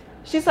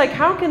 She's like,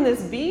 how can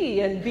this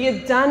be? And be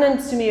it done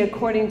unto me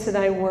according to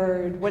thy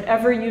word,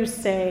 whatever you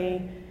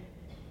say.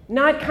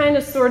 Not kind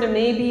of sort of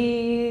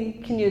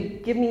maybe, can you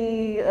give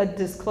me a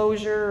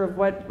disclosure of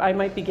what I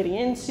might be getting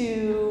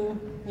into,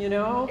 you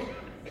know?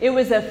 It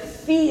was a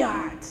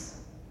fiat,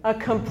 a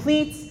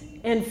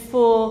complete and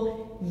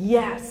full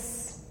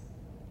yes.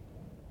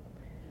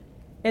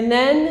 And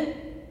then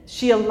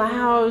she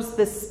allows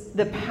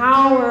the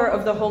power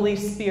of the Holy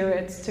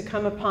Spirit to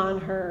come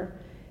upon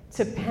her,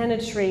 to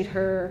penetrate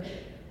her,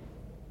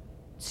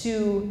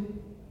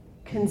 to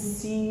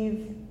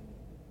conceive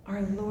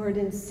our Lord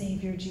and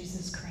Savior,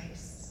 Jesus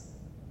Christ.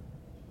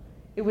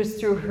 It was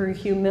through her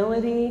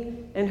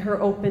humility and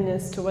her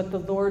openness to what the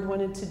Lord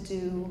wanted to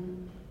do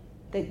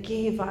that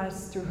gave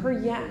us, through her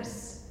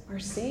yes, our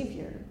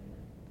Savior.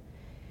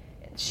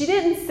 She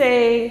didn't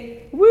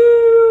say,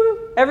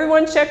 woo,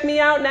 everyone check me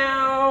out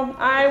now.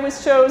 I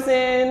was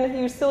chosen,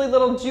 you silly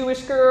little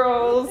Jewish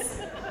girls.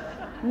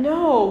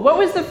 No, what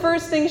was the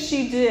first thing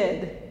she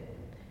did?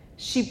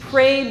 She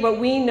prayed what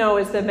we know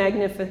as the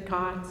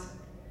Magnificat.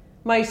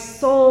 My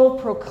soul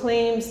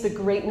proclaims the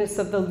greatness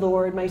of the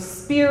Lord. My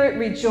spirit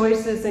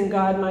rejoices in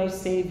God, my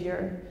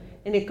Savior.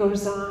 And it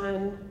goes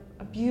on,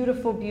 a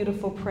beautiful,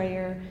 beautiful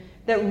prayer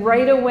that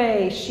right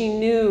away she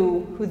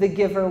knew who the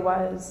giver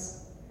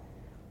was.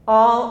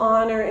 All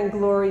honor and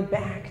glory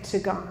back to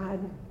God.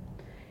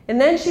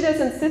 And then she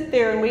doesn't sit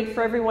there and wait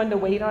for everyone to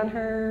wait on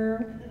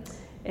her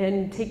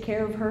and take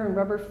care of her and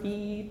rub her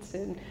feet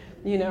and,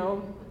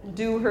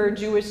 do her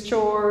Jewish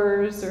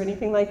chores or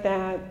anything like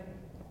that.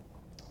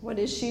 What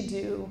does she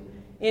do?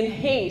 In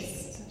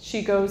haste,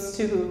 she goes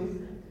to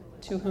who?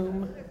 To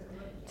whom?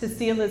 To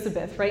see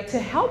Elizabeth, right? To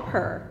help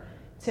her.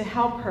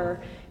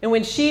 And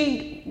when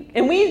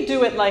we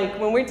do it like,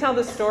 when we tell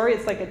the story,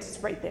 it's like it's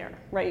right there,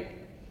 right?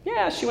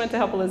 Yeah, she went to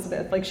help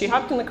Elizabeth. Like she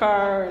hopped in the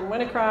car and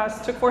went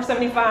across, took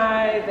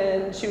 475,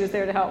 and she was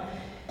there to help.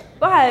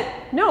 But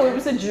no, it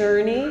was a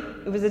journey.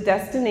 It was a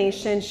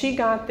destination. She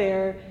got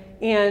there,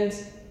 and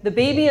the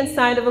baby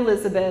inside of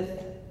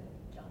Elizabeth,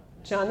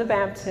 John the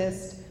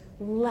Baptist,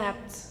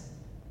 leapt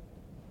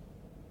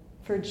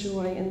for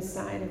joy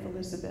inside of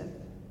Elizabeth.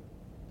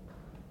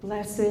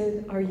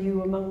 Blessed are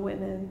you among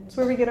women. It's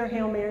where we get our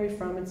Hail Mary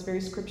from. It's very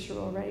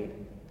scriptural, right?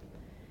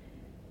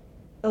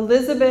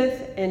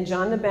 Elizabeth and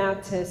John the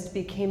Baptist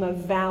became a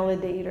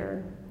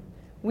validator.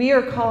 We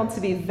are called to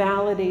be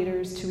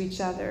validators to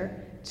each other,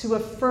 to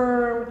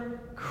affirm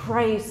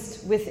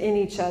Christ within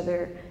each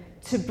other,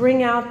 to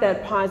bring out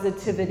that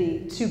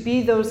positivity, to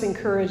be those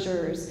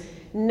encouragers,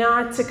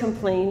 not to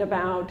complain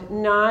about,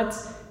 not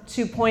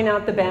to point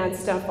out the bad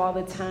stuff all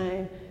the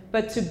time,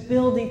 but to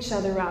build each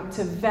other up,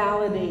 to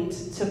validate,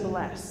 to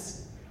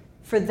bless.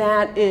 For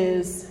that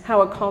is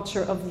how a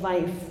culture of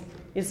life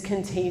is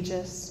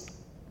contagious.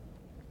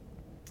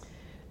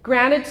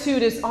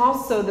 Gratitude is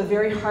also the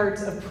very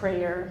heart of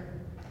prayer.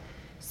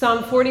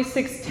 Psalm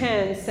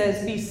 46:10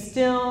 says, "Be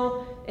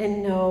still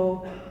and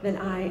know that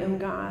I am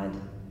God."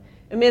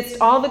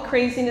 Amidst all the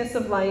craziness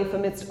of life,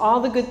 amidst all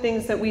the good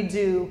things that we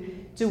do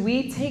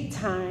we take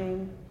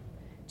time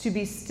to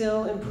be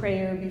still in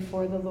prayer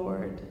before the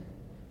Lord?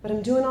 But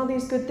I'm doing all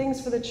these good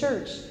things for the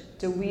church.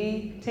 Do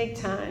we take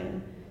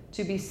time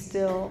to be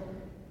still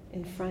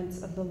in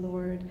front of the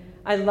Lord?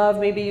 I love,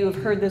 maybe you have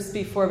heard this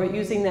before, but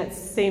using that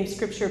same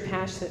scripture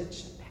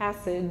passage,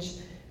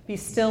 be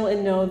still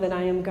and know that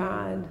I am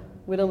God.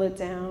 Whittle it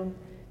down.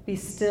 Be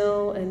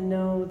still and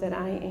know that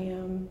I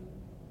am.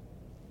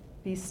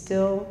 Be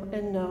still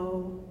and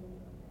know.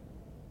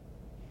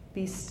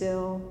 Be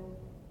still.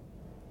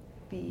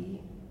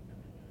 Be.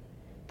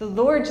 The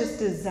Lord just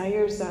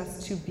desires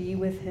us to be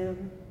with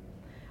him.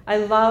 I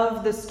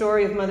love the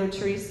story of Mother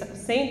Teresa,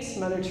 Saint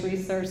Mother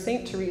Teresa, or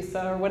Saint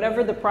Teresa, or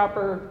whatever the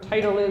proper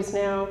title is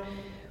now.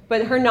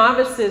 But her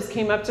novices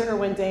came up to her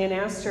one day and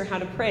asked her how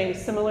to pray,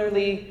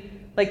 similarly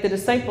like the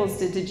disciples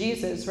did to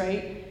Jesus,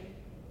 right?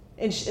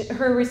 And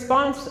her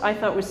response, I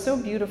thought, was so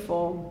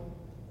beautiful.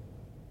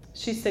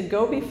 She said,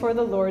 "Go before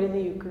the Lord in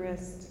the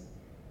Eucharist.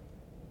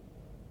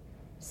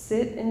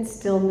 Sit in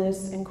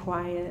stillness and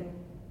quiet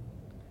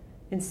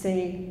and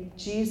say,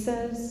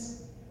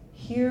 'Jesus,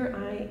 here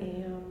I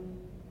am.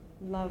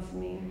 Love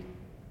me.'"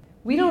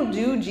 We don't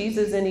do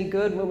Jesus any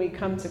good when we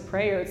come to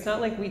prayer. It's not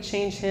like we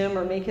change him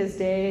or make his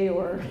day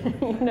or,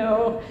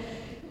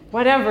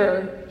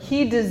 whatever.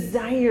 He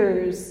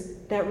desires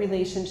that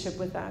relationship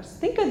with us.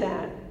 Think of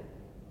that.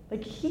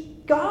 Like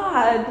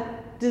God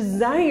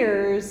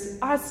desires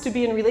us to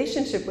be in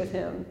relationship with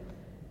him.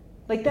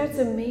 Like that's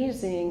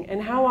amazing.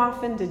 And how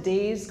often do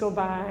days go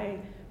by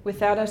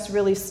without us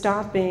really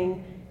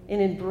stopping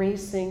and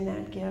embracing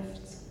that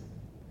gift?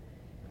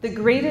 The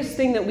greatest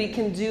thing that we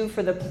can do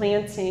for the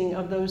planting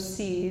of those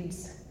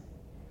seeds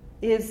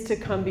is to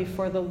come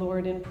before the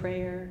Lord in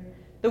prayer.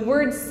 The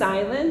word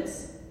silent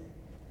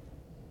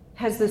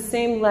has the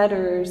same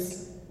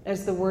letters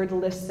as the word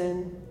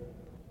listen.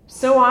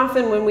 So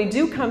often when we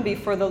do come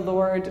before the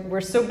Lord,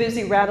 we're so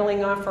busy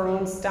rattling off our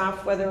own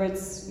stuff, whether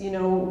it's,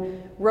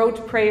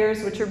 rote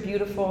prayers, which are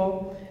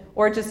beautiful,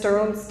 or just our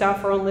own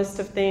stuff, our own list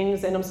of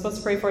things, and I'm supposed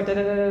to pray for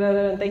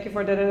da-da-da-da-da, and thank you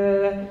for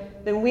da-da-da-da-da,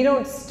 then we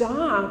don't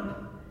stop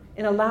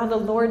and allow the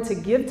Lord to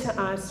give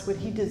to us what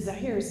he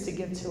desires to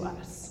give to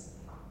us,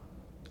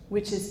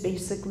 which is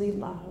basically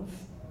love.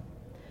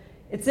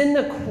 It's in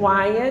the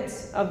quiet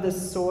of the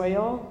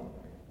soil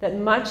that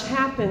much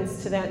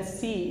happens to that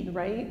seed,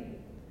 right?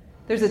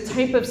 There's a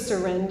type of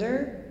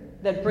surrender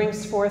that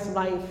brings forth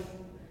life.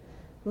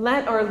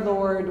 Let our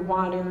Lord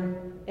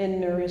water and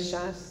nourish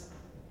us.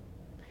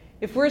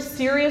 If we're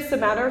serious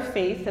about our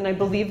faith, and I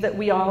believe that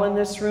we all in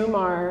this room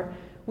are,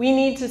 we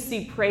need to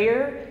see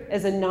prayer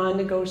as a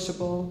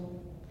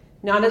non-negotiable,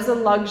 not as a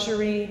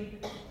luxury,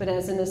 but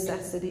as a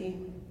necessity.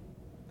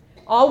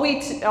 All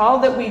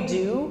that we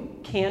do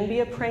can be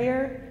a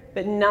prayer,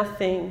 but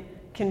nothing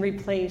can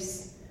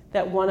replace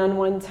that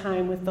one-on-one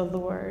time with the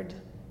Lord.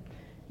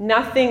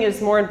 Nothing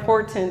is more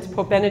important,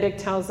 Pope Benedict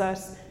tells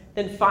us,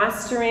 than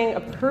fostering a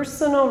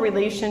personal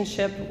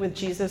relationship with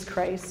Jesus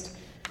Christ.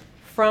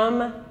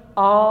 From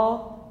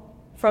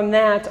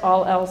that,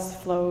 all else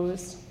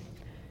flows.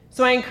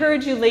 So I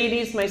encourage you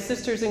ladies, my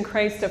sisters in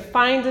Christ, to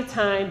find a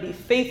time, be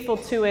faithful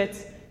to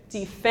it,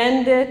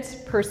 defend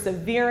it,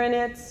 persevere in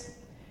it,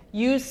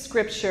 use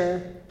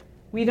scripture.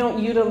 We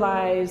don't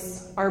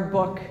utilize our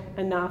book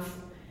enough.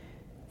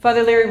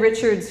 Father Larry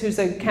Richards, who's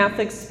a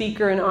Catholic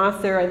speaker and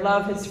author, I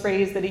love his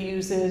phrase that he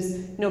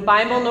uses, no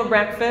Bible, no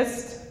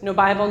breakfast, no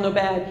Bible, no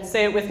bed.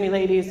 Say it with me,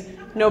 ladies.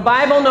 No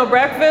Bible, no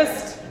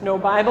breakfast, no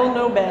Bible,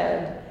 no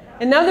bed.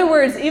 In other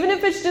words, even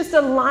if it's just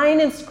a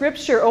line in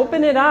scripture,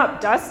 open it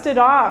up, dust it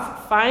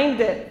off, find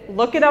it,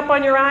 look it up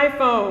on your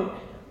iPhone.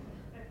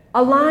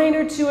 A line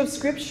or two of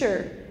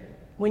scripture.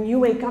 When you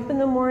wake up in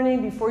the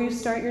morning, before you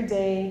start your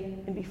day,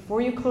 and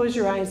before you close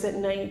your eyes at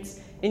night,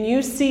 and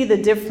you see the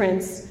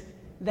difference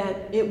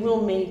that it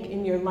will make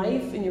in your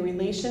life, in your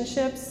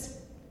relationships,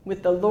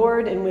 with the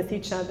Lord and with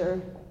each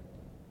other.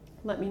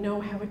 Let me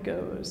know how it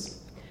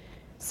goes.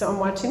 So I'm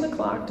watching the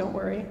clock, don't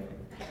worry.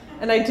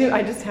 And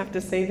I just have to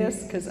say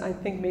this, because I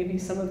think maybe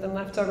some of them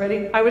left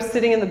already. I was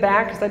sitting in the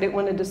back because I didn't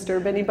want to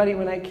disturb anybody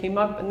when I came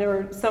up, and there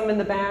were some in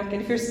the back,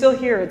 and if you're still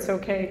here, it's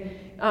okay.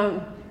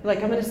 I'm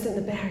going to sit in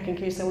the back in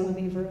case I want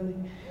to leave early.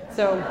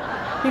 So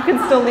you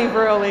can still leave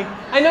early.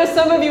 I know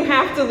some of you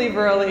have to leave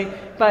early,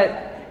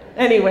 but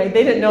anyway,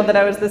 they didn't know that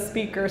I was the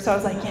speaker, so I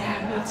was like,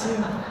 yeah, me too.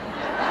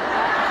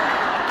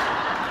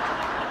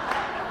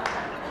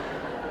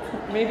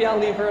 Maybe I'll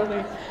leave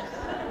early.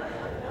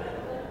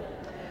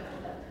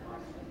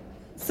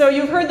 So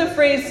you've heard the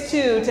phrase,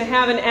 too, to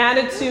have an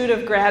attitude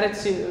of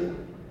gratitude.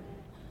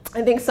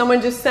 I think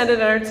someone just said it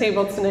at our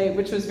table tonight,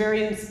 which was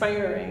very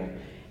inspiring.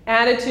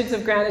 Attitudes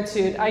of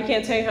gratitude. I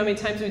can't tell you how many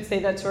times we'd say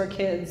that to our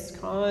kids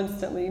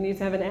constantly. You need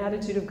to have an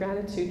attitude of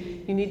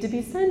gratitude. You need to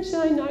be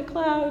sunshine, not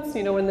clouds,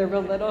 when they're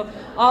real little.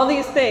 All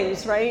these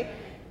things, right?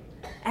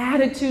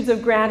 Attitudes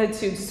of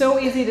gratitude. So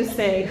easy to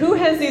say. Who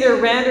has either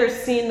read or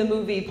seen the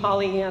movie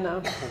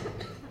Pollyanna? Do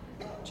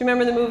you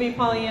remember the movie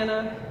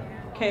Pollyanna?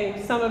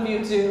 Okay, some of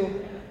you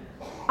do.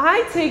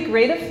 I take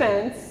great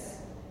offense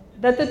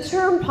that the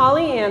term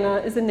Pollyanna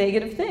is a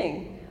negative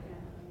thing.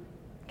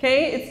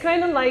 Okay, it's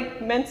kind of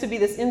like meant to be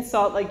this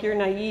insult, like you're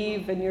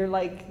naive and you're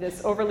like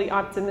this overly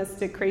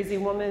optimistic, crazy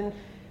woman.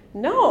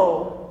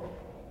 No,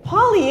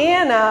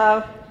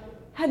 Pollyanna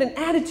had an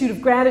attitude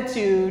of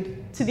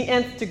gratitude to the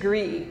nth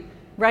degree,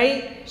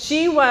 right?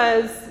 She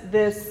was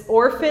this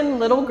orphan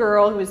little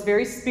girl who was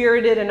very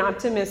spirited and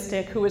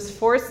optimistic, who was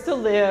forced to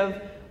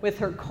live with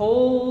her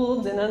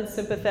cold and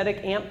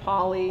unsympathetic Aunt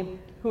Polly,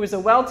 who was a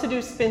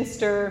well-to-do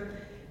spinster.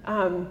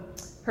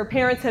 Her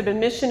parents had been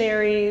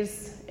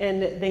missionaries,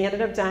 and they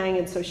ended up dying,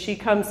 and so she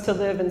comes to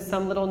live in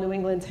some little New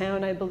England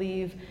town, I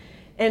believe.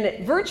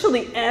 And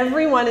virtually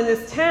everyone in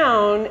this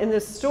town, in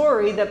this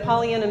story that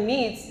Pollyanna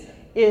meets,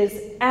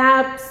 is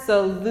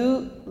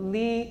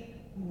absolutely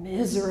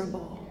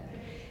miserable.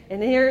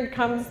 And here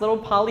comes little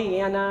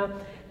Pollyanna,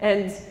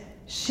 and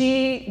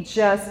she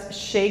just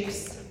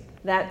shakes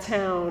that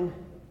town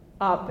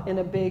up in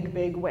a big,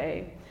 big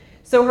way.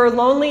 So her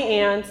lonely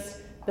aunt,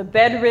 the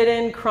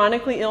bedridden,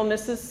 chronically ill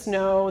Mrs.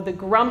 Snow, the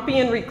grumpy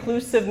and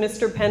reclusive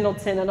Mr.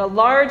 Pendleton, and a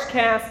large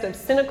cast of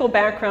cynical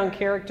background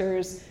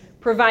characters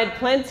provide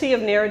plenty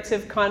of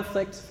narrative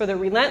conflict for the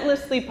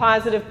relentlessly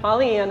positive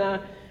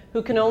Pollyanna,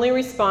 who can only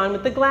respond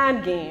with the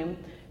glad game.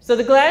 So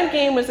the glad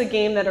game was a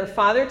game that her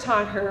father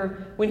taught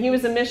her when he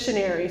was a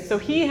missionary. So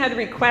he had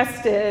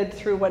requested,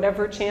 through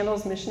whatever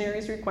channels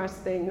missionaries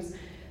request things,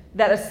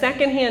 that a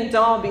secondhand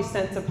doll be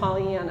sent to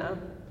Pollyanna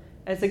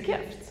as a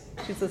gift.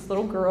 She's this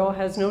little girl,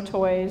 has no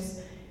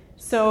toys.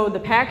 So the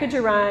package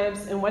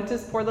arrives, and what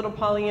does poor little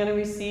Pollyanna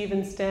receive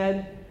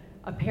instead?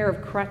 A pair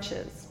of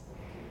crutches.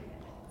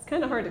 It's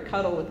kind of hard to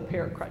cuddle with a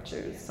pair of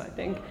crutches, I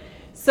think.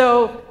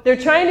 So they're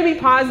trying to be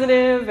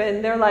positive,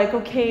 and they're like,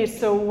 okay,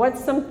 so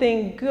what's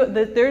something good?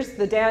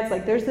 The dad's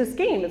like, there's this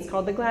game, it's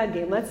called the Glad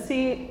Game. Let's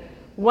see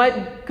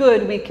what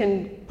good we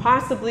can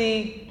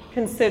possibly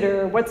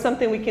consider, what's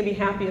something we can be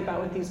happy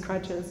about with these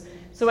crutches.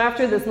 So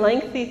after this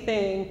lengthy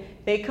thing,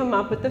 they come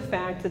up with the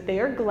fact that they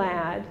are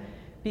glad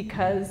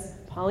because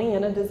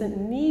Pollyanna doesn't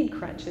need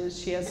crutches.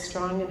 She has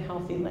strong and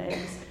healthy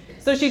legs.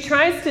 So she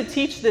tries to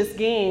teach this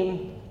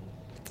game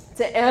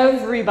to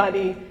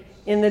everybody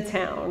in the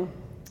town.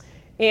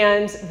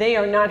 And they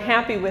are not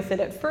happy with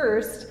it at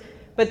first,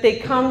 but they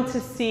come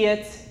to see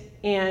it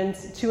and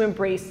to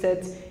embrace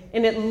it.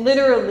 And it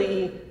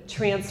literally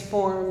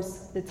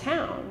transforms the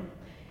town.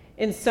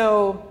 And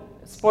so,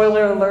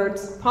 spoiler alert,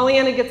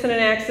 Pollyanna gets in an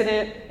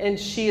accident and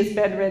she is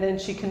bedridden.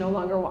 She can no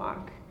longer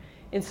walk.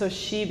 And so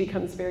she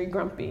becomes very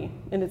grumpy.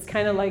 And it's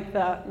kind of like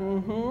the,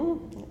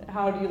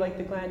 how do you like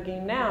the glad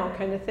game now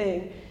kind of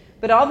thing.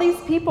 But all these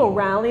people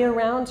rally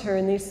around her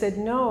and they said,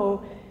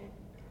 no,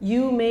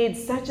 you made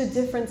such a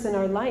difference in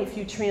our life.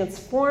 You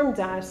transformed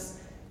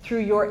us through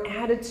your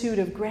attitude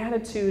of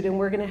gratitude, and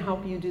we're going to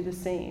help you do the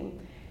same.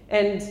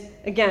 And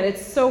again,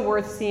 it's so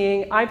worth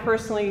seeing. I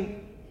personally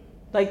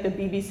like the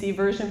BBC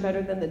version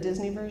better than the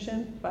Disney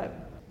version,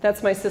 but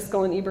that's my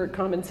Siskel and Ebert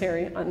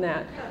commentary on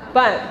that.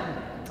 But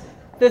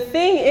the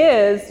thing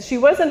is, she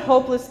wasn't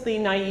hopelessly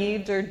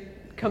naive or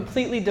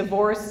completely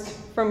divorced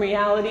from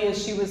reality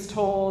as she was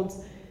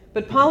told,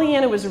 But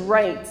Pollyanna was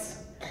right.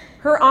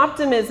 Her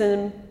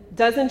optimism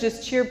doesn't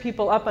just cheer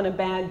people up on a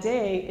bad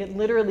day, it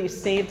literally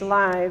saved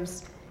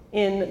lives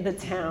in the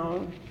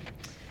town.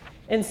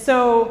 And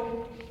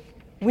so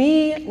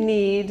we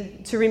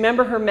need to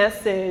remember her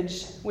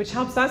message, which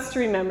helps us to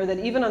remember that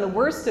even on the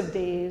worst of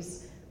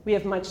days, we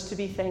have much to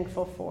be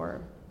thankful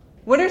for.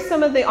 What are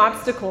some of the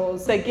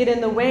obstacles that get in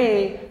the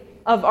way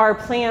of our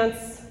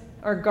plants,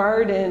 our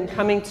garden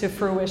coming to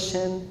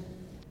fruition?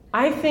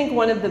 I think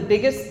one of the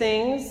biggest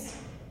things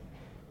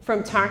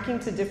from talking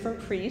to different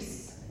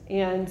priests,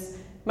 and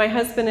my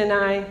husband and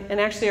I, and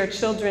actually our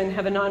children,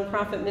 have a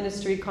nonprofit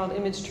ministry called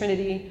Image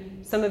Trinity.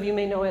 Some of you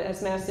may know it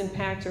as Mass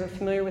Impact or are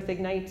familiar with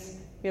Ignite.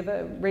 We have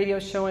a radio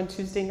show on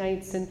Tuesday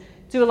nights and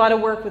do a lot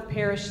of work with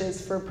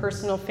parishes for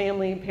personal,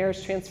 family, and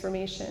parish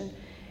transformation.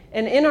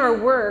 And in our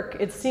work,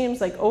 it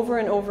seems like over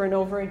and over and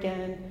over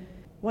again,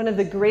 one of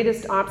the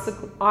greatest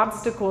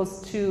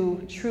obstacles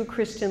to true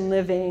Christian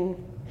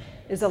living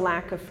is a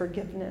lack of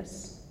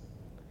forgiveness.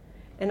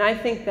 And I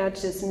think that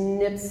just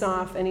nips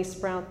off any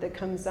sprout that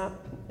comes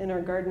up in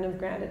our garden of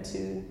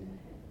gratitude.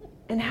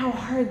 And how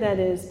hard that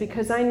is,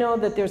 because I know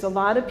that there's a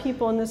lot of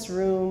people in this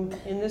room,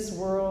 in this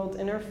world,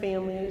 in our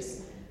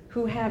families,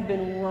 who have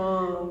been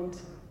wronged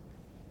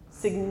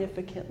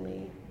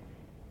significantly.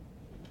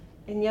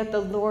 And yet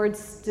the Lord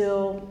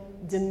still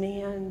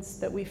demands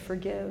that we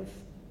forgive.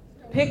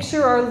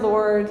 Picture our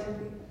Lord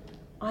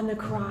on the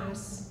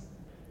cross.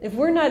 If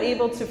we're not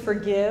able to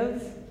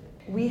forgive,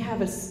 we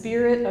have a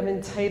spirit of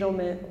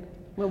entitlement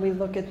when we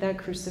look at that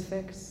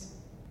crucifix.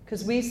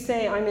 Because we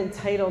say, I'm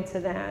entitled to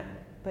that,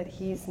 but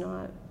he's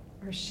not,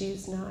 or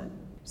she's not.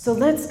 So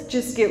let's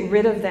just get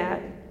rid of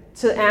that,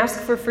 to ask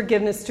for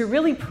forgiveness, to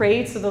really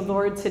pray to the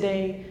Lord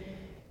today,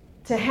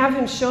 to have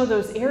him show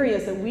those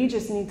areas that we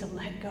just need to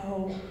let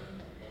go.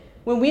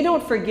 When we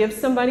don't forgive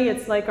somebody,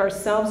 it's like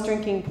ourselves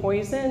drinking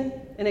poison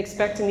and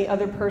expecting the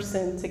other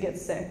person to get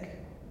sick.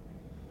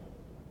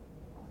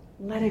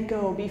 Let it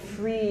go. Be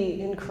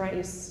free in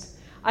Christ.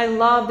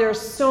 There are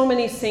so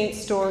many saint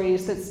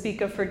stories that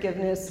speak of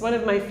forgiveness. One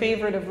of my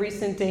favorite of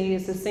recent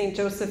days is Saint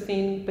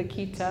Josephine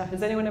Bakhita.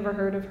 Has anyone ever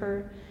heard of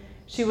her?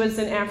 She was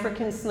an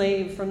African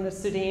slave from the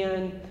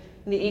Sudan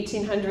in the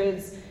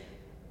 1800s.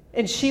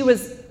 And she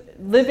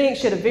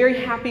had a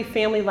very happy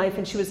family life,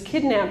 and she was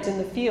kidnapped in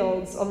the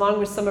fields along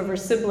with some of her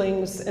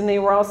siblings, and they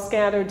were all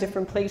scattered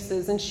different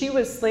places. And she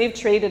was slave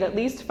traded at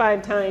least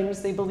 5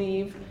 times, they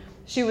believe.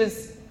 She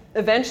was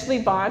eventually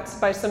bought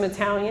by some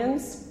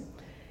Italians,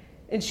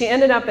 and she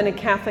ended up in a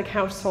Catholic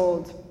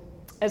household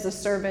as a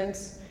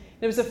servant.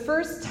 It was the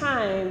first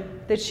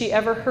time that she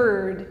ever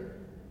heard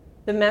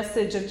the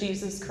message of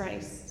Jesus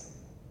Christ.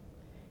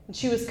 And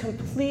she was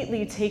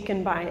completely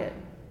taken by it.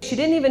 She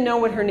didn't even know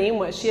what her name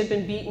was. She had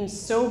been beaten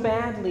so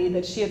badly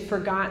that she had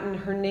forgotten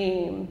her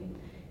name.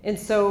 And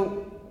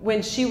so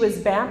when she was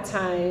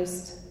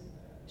baptized,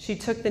 she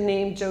took the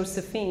name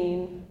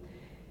Josephine.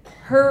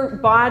 Her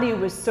body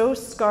was so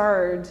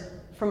scarred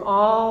from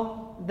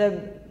all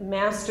the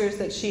masters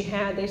that she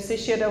had. They say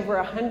she had over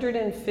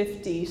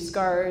 150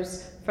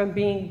 scars from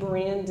being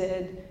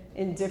branded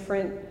in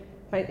different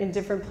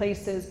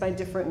places by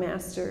different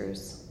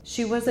masters.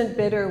 She wasn't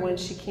bitter when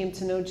she came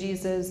to know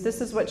Jesus.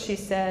 This is what she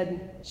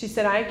said. She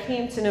said, I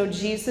came to know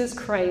Jesus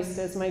Christ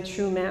as my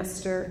true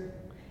master.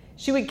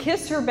 She would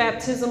kiss her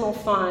baptismal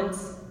font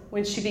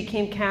when she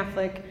became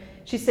Catholic.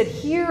 She said,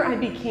 here I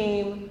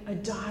became a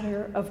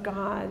daughter of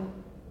God.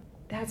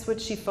 That's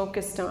what she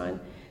focused on.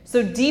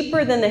 So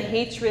deeper than the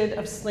hatred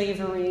of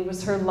slavery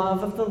was her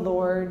love of the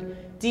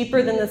Lord.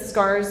 Deeper than the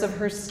scars of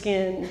her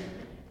skin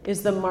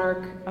is the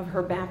mark of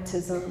her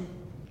baptism.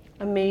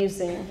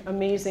 Amazing,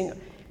 amazing.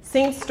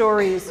 Saint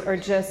stories are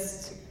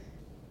just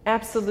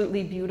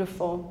absolutely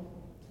beautiful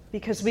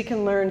because we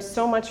can learn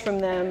so much from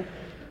them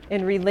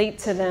and relate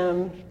to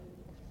them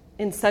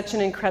in such an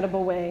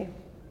incredible way.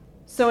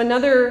 So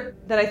another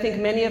that I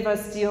think many of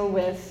us deal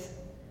with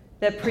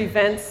that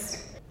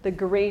prevents the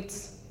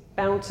great,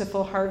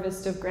 bountiful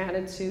harvest of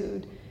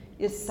gratitude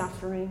is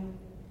suffering.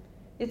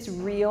 It's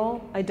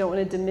real. I don't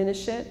want to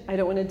diminish it. I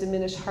don't want to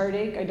diminish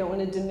heartache. I don't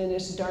want to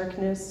diminish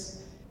darkness.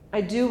 I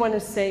do want to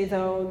say,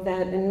 though,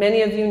 that, and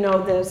many of you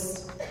know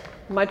this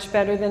much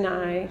better than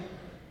I,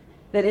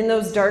 that in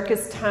those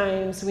darkest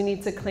times, we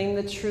need to claim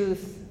the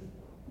truth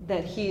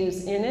that He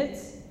is in it,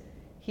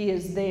 He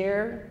is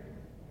there,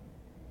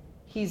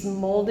 He's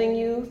molding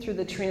you through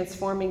the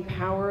transforming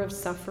power of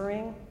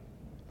suffering.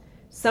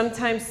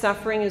 Sometimes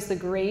suffering is the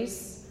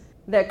grace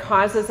that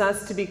causes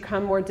us to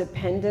become more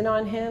dependent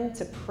on Him,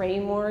 to pray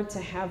more, to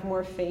have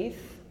more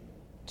faith.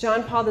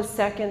 John Paul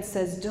II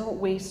says, don't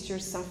waste your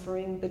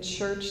suffering. The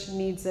church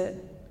needs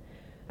it.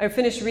 I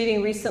finished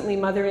reading recently,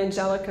 Mother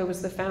Angelica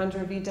was the founder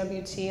of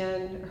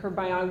EWTN, her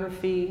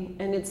biography,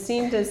 and it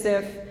seemed as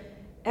if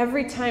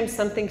every time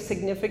something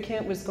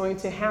significant was going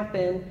to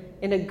happen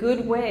in a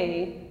good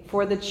way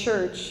for the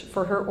church,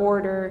 for her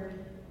order,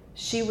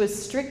 she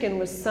was stricken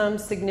with some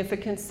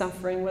significant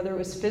suffering, whether it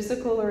was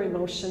physical or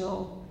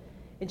emotional,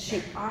 and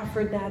she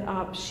offered that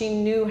up. She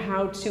knew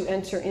how to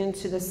enter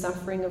into the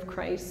suffering of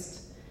Christ.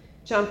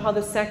 John Paul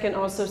II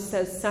also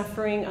says,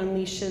 suffering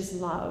unleashes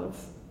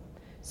love.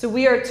 So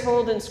we are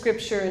told in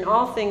Scripture in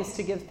all things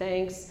to give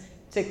thanks,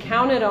 to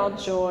count it all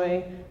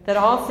joy, that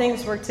all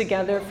things work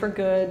together for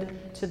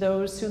good to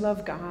those who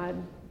love God.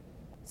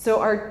 So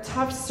our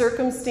tough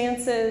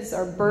circumstances,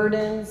 our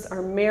burdens,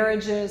 our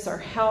marriages, our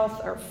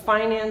health, our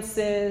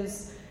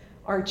finances,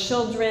 our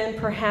children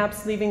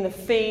perhaps leaving the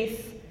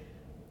faith,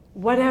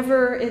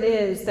 whatever it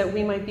is that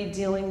we might be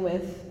dealing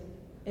with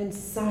and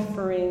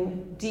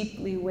suffering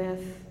deeply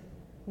with,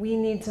 we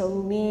need to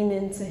lean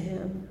into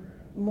him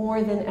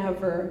more than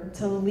ever,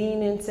 to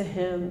lean into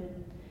him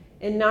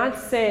and not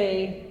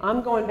say,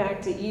 I'm going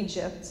back to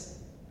Egypt,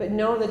 but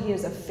know that he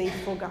is a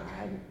faithful God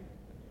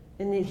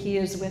and that he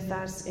is with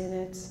us in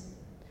it.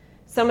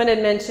 Someone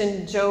had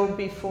mentioned Job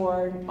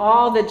before,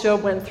 all that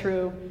Job went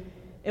through.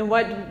 And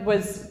what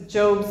was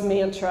Job's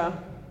mantra?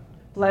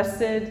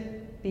 Blessed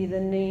be the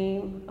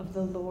name of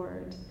the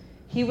Lord.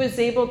 He was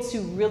able to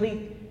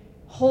really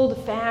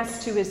hold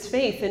fast to his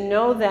faith and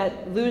know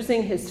that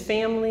losing his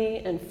family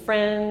and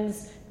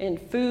friends and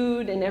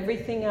food and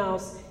everything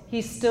else,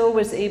 he still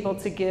was able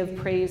to give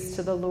praise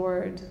to the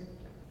Lord.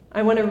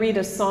 I want to read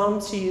a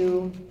psalm to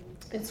you.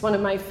 It's one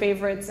of my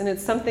favorites, and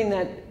it's something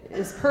that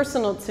is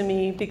personal to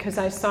me because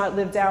I saw it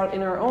lived out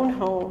in our own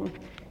home.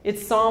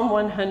 It's Psalm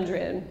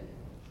 100.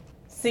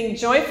 Sing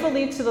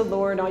joyfully to the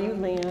Lord, all you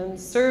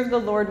lands. Serve the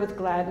Lord with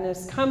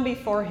gladness. Come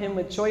before him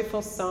with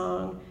joyful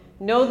song.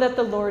 Know that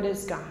the Lord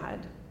is God.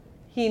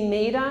 He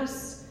made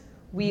us.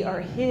 We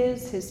are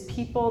his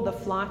people, the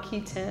flock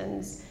he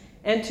tends.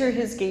 Enter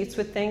his gates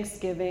with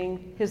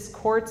thanksgiving, his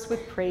courts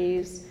with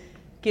praise.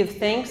 Give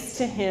thanks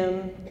to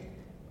him.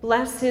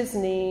 Bless his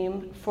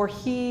name, for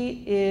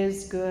he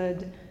is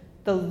good.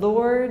 The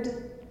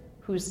Lord,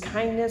 whose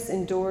kindness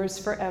endures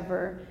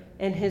forever,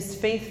 and his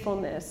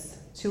faithfulness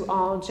to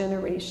all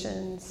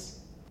generations.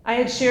 I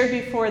had shared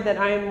before that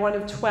I am one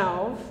of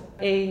 12.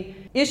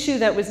 An issue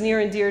that was near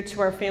and dear to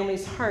our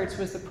family's hearts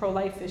was the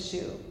pro-life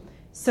issue.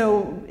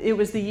 So it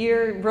was the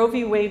year Roe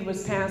v. Wade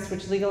was passed,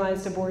 which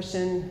legalized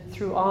abortion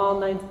through all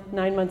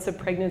nine months of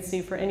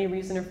pregnancy for any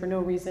reason or for no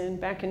reason,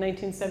 back in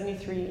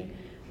 1973.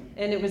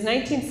 And it was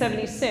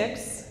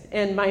 1976,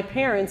 and my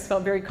parents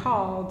felt very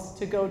called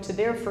to go to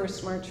their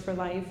first March for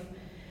Life.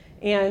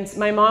 And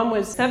my mom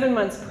was 7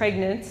 months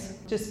pregnant,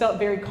 just felt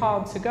very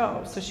called to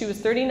go. So she was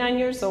 39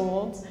 years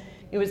old.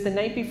 It was the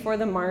night before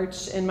the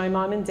march, and my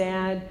mom and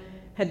dad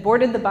had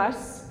boarded the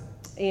bus,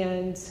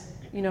 and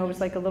it was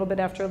like a little bit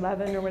after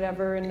 11 or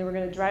whatever, and they were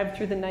going to drive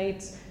through the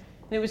night.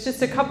 And it was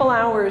just a couple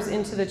hours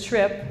into the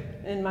trip,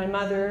 and my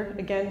mother,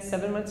 again,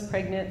 7 months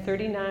pregnant,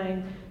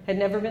 39, had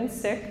never been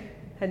sick,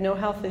 had no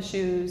health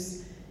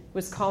issues,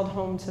 was called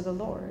home to the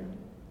Lord.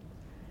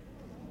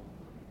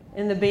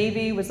 And the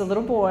baby was a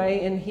little boy,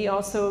 and he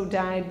also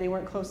died. They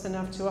weren't close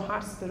enough to a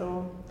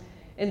hospital.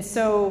 And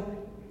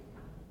so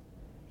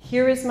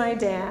here is my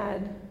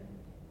dad,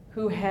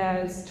 who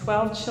has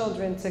 12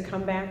 children to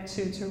come back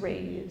to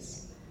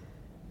raise,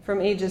 from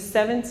ages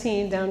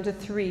 17 down to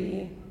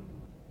 3,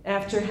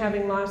 after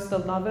having lost the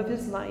love of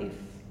his life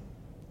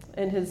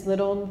and his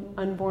little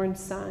unborn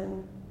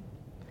son,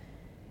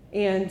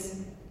 and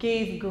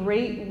gave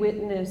great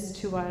witness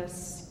to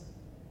us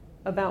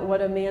about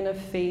what a man of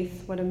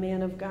faith, what a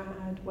man of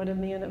God, what a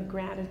man of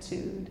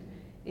gratitude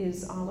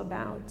is all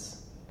about.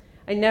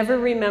 I never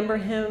remember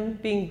him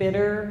being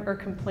bitter or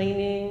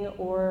complaining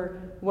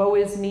or woe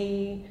is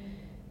me.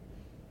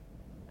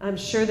 I'm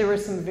sure there were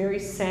some very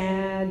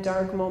sad,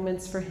 dark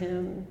moments for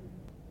him,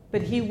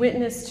 but he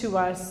witnessed to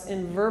us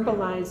and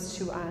verbalized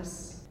to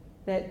us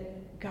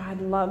that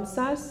God loves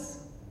us.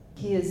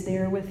 He is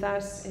there with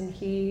us, and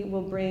he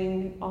will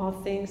bring all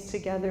things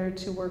together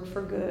to work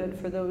for good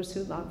for those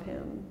who love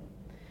him.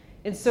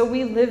 And so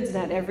we lived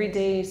that every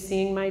day,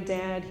 seeing my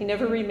dad. He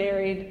never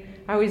remarried.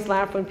 I always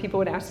laughed when people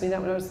would ask me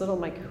that when I was little.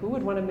 I'm like, who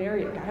would want to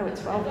marry a guy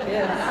with 12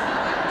 kids?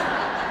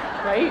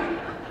 Right?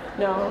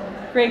 No.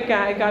 Great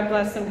guy. God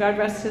bless him. God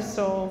rest his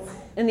soul.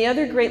 And the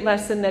other great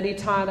lesson that he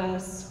taught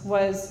us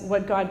was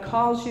what God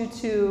calls you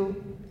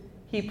to,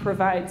 he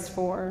provides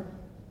for.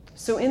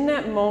 So in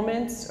that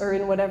moment, or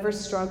in whatever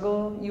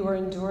struggle you are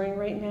enduring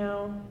right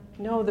now,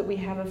 know that we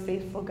have a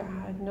faithful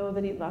God. Know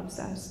that he loves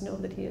us. Know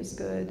that he is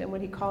good. And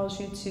what he calls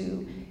you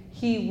to,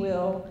 he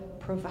will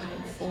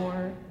provide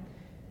for.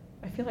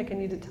 I feel like I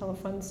need to tell a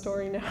fun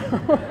story now.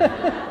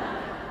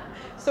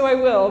 So I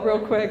will, real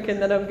quick,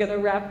 and then I'm going to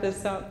wrap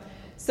this up.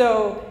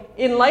 So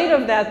in light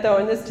of that, though,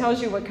 and this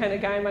tells you what kind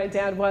of guy my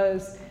dad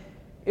was,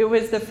 it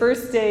was the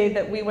first day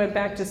that we went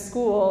back to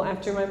school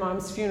after my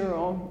mom's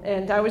funeral,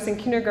 and I was in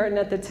kindergarten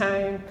at the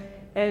time,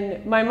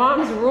 and my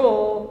mom's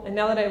rule, and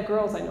now that I have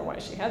girls, I know why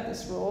she had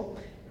this rule,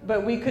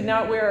 but we could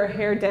not wear our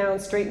hair down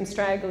straight and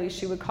straggly,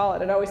 she would call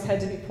it. It always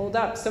had to be pulled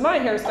up. So my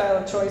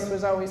hairstyle of choice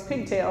was always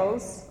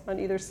pigtails on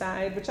either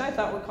side, which I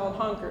thought were called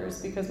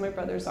honkers because my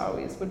brothers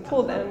always would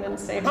pull them and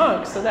say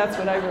honk, so that's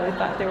what I really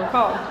thought they were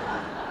called.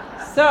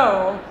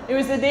 So it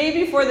was the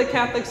day before the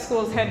Catholic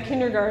schools had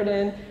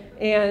kindergarten,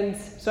 And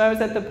so I was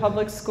at the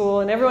public school,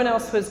 and everyone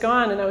else was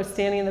gone, and I was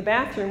standing in the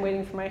bathroom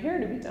waiting for my hair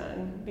to be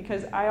done,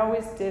 because I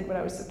always did what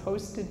I was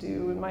supposed to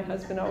do, and my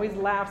husband always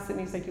laughs at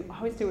me. He's like, you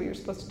always do what you're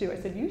supposed to do. I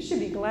said, you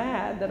should be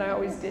glad that I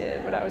always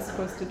did what I was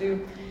supposed to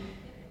do.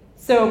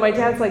 So my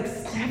dad's like,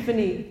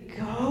 Stephanie,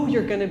 go,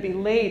 you're going to be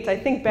late. I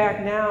think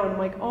back now, and I'm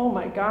like, oh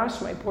my gosh,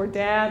 my poor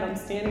dad. I'm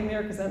standing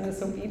there because I'm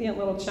this obedient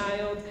little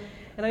child.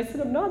 And I said,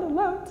 I'm not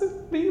allowed to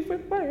leave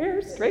with my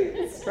hair straight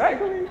and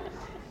straggly.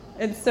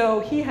 And so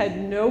he had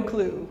no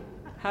clue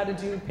how to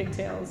do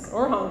pigtails,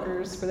 or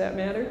honkers for that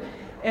matter.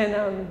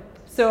 And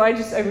so I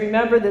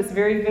remember this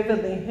very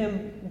vividly,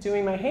 him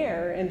doing my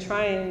hair and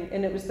trying,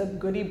 and it was the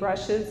goody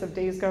brushes of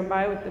days gone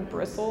by with the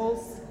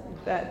bristles,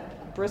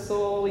 that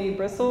bristly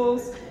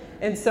bristles.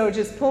 And so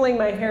just pulling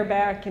my hair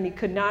back, and he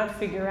could not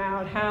figure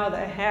out how the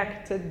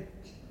heck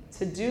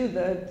to do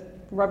the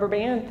rubber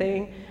band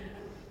thing.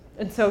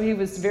 And so he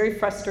was very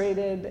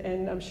frustrated,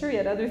 and I'm sure he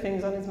had other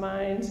things on his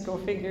mind, go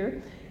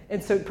figure.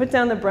 And so he put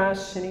down the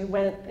brush, and he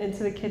went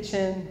into the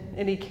kitchen,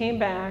 and he came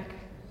back.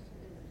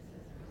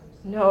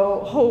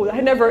 No,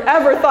 I never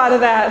ever thought of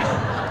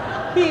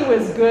that. He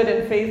was good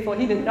and faithful.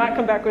 He did not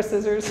come back with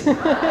scissors.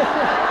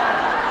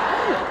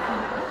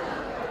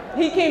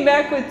 He came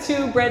back with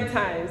 2 bread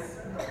ties.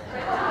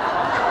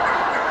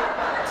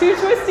 2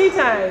 twisty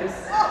ties,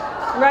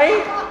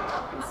 right?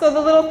 So the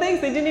little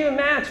things, they didn't even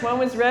match. One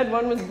was red,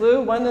 one was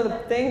blue, one of the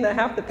thing,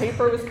 half the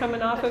paper was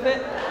coming off of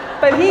it.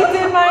 But he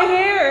did my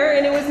hair,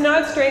 and it was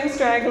not straight and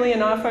straggly,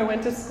 and off I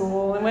went to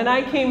school. And when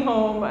I came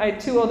home, I had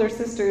 2 older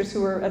sisters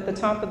who were at the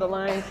top of the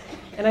line,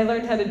 and I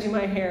learned how to do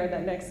my hair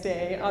that next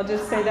day. I'll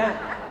just say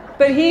that.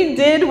 But he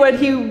did what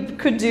he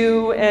could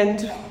do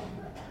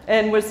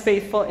and was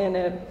faithful in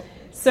it.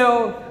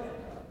 So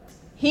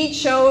he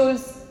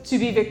chose to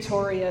be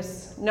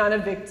victorious, not a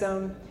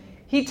victim.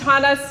 He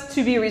taught us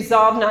to be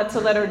resolved not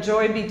to let our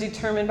joy be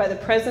determined by the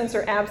presence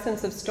or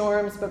absence of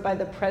storms, but by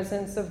the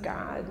presence of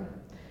God,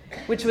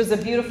 which was a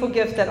beautiful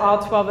gift that all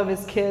 12 of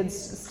his kids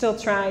still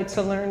try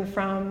to learn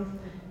from.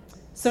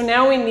 So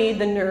now we need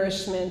the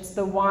nourishment,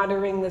 the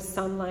watering, the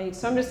sunlight.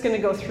 So I'm just going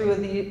to go through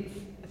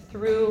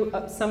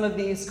some of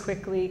these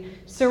quickly.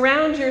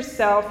 Surround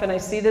yourself, and I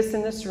see this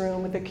in this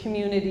room, with a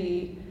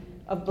community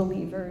of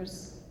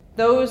believers.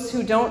 Those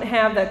who don't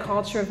have that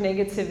culture of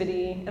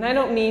negativity, and I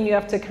don't mean you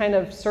have to kind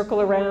of circle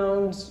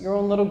around your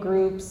own little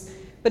groups,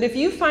 but if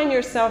you find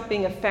yourself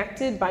being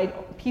affected by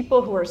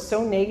people who are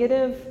so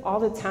negative all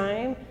the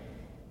time,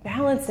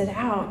 balance it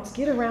out.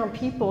 Get around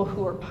people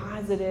who are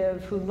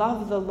positive, who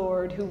love the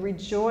Lord, who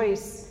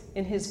rejoice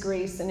in his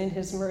grace and in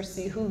his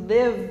mercy, who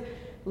live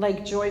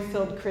like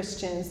joy-filled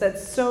Christians.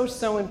 That's so,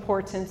 so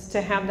important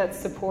to have that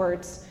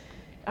support.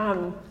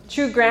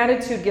 True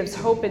gratitude gives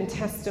hope and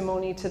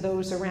testimony to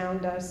those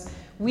around us.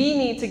 We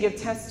need to give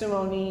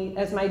testimony,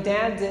 as my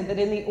dad did, that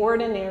in the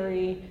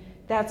ordinary,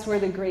 that's where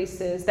the grace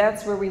is.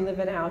 That's where we live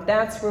it out.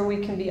 That's where we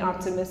can be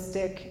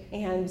optimistic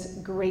and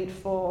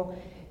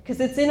grateful. Because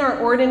it's in our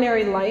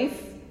ordinary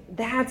life,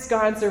 that's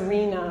God's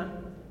arena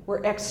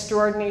where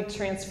extraordinary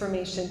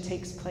transformation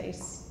takes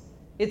place.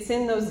 It's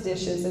in those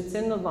dishes, it's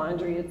in the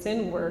laundry, it's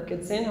in work,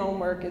 it's in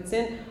homework, it's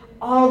in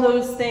all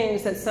those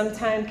things that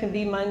sometimes can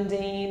be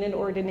mundane and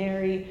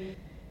ordinary,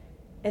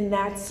 and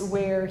that's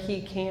where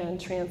he can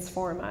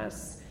transform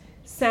us.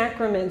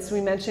 Sacraments, we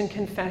mentioned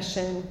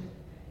confession,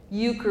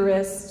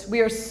 Eucharist. We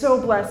are so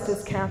blessed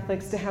as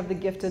Catholics to have the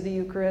gift of the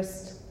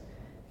Eucharist,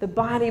 the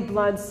body,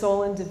 blood,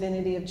 soul, and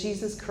divinity of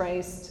Jesus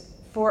Christ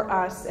for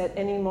us at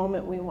any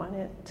moment we want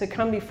it, to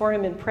come before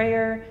him in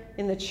prayer,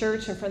 in the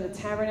church, in front of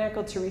the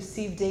tabernacle, to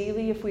receive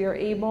daily if we are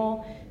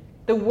able.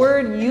 The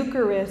word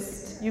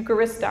Eucharist,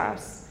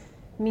 Eucharistos,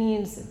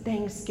 means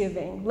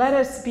thanksgiving. Let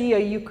us be a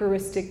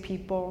Eucharistic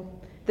people.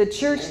 The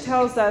church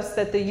tells us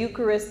that the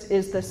Eucharist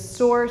is the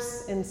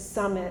source and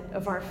summit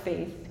of our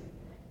faith.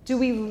 Do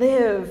we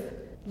live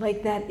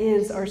like that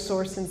is our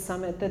source and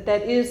summit,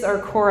 that is our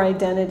core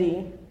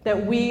identity,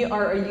 that we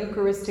are a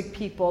Eucharistic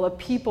people, a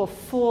people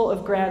full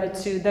of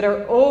gratitude, that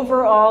our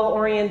overall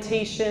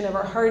orientation of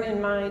our heart and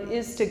mind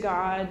is to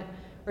God,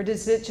 or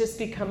does it just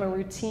become a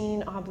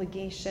routine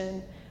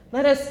obligation?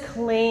 Let us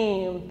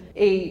claim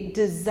a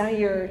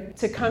desire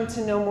to come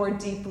to know more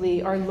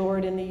deeply our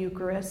Lord in the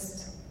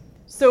Eucharist.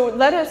 So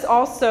let us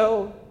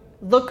also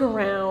look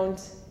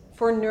around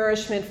for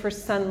nourishment, for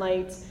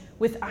sunlight,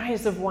 with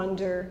eyes of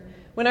wonder.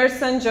 When our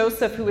son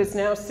Joseph, who is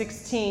now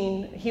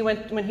 16,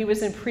 when he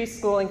was in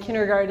preschool and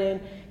kindergarten,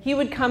 he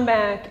would come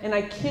back, and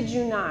I kid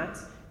you not,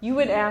 you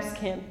would ask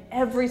him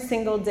every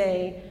single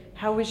day,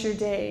 how was your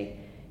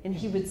day? And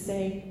he would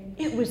say,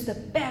 it was the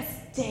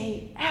best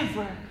day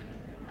ever.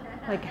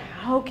 Like,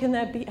 how can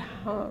that be?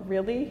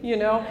 Really?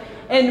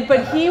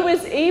 But he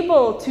was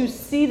able to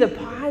see the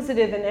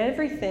positive in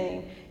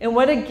everything. And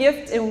what a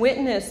gift and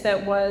witness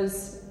that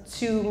was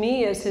to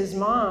me as his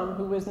mom,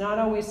 who was not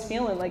always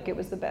feeling like it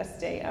was the best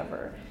day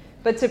ever.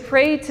 But to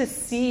pray to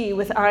see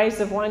with eyes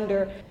of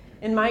wonder.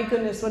 And my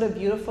goodness, what a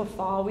beautiful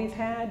fall we've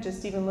had,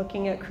 just even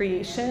looking at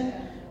creation,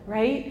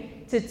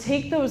 right? to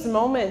take those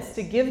moments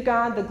to give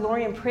God the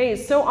glory and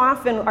praise. So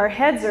often our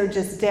heads are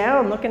just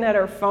down looking at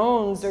our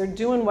phones or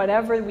doing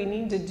whatever we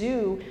need to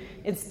do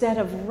instead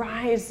of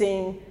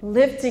rising,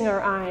 lifting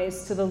our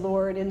eyes to the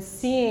Lord and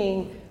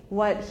seeing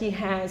what He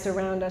has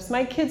around us.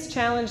 My kids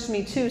challenged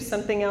me too,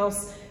 something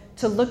else,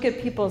 to look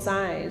at people's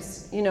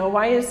eyes. You know,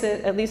 why is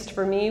it, at least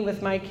for me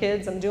with my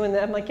kids, I'm doing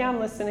that. I'm like, yeah, I'm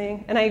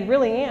listening. And I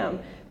really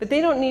am. But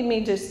they don't need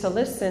me just to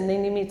listen. They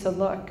need me to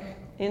look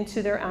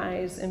into their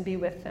eyes and be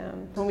with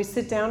them. When we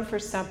sit down for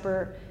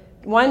supper,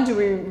 one, do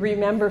we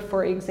remember,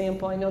 for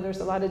example, I know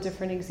there's a lot of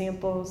different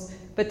examples,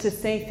 but to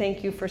say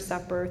thank you for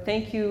supper,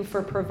 thank you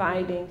for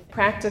providing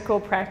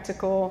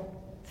practical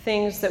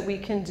things that we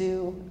can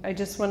do. I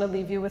just want to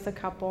leave you with a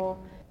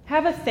couple.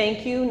 Have a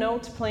thank you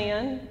note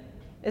plan.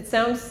 It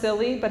sounds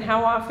silly, but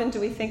how often do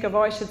we think of,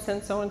 oh, I should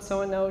send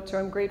so-and-so a note, or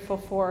I'm grateful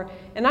for?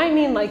 And I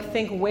mean, like,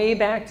 think way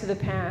back to the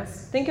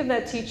past. Think of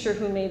that teacher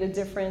who made a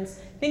difference.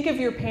 Think of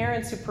your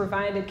parents who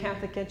provided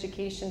Catholic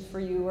education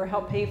for you, or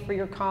helped pay for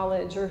your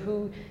college, or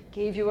who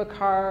gave you a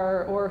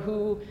car, or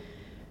who,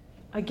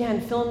 again,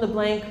 fill in the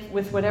blank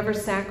with whatever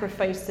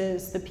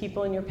sacrifices the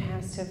people in your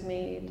past have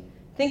made.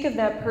 Think of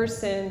that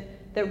person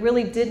that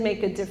really did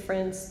make a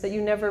difference that you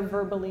never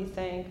verbally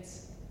thanked.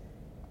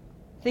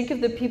 Think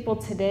of the people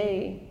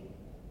today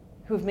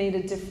who've made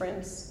a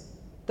difference,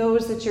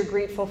 those that you're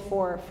grateful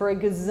for a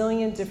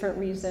gazillion different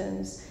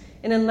reasons.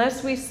 And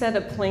unless we set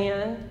a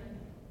plan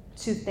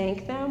to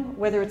thank them,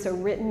 whether it's a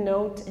written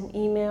note, an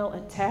email, a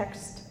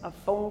text, a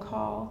phone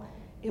call,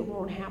 it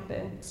won't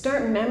happen.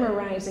 Start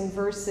memorizing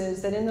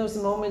verses that in those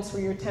moments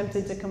where you're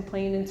tempted to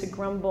complain and to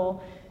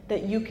grumble,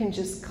 that you can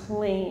just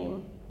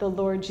claim the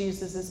Lord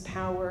Jesus'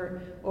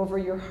 power over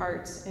your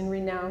heart and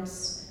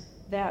renounce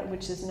that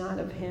which is not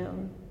of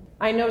Him.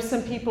 I know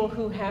some people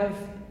who have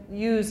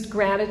used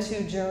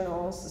gratitude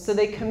journals. So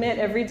they commit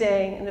every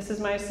day, and this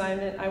is my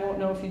assignment. I won't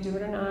know if you do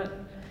it or not.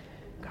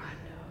 God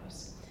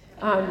knows.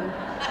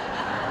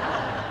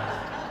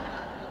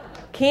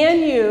 Can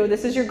you,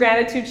 this is your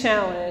gratitude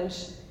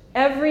challenge,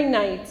 every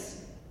night,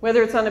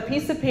 whether it's on a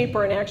piece of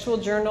paper, an actual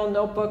journal,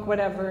 notebook,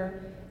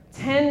 whatever,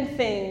 10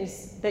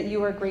 things that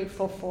you are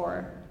grateful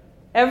for.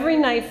 Every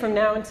night from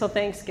now until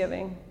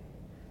Thanksgiving.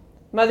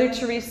 Mother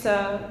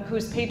Teresa,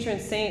 whose patron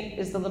saint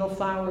is the little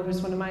flower,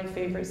 who's one of my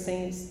favorite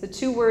saints, the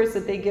two words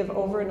that they give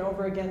over and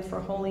over again for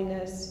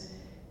holiness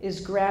is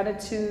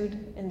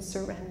gratitude and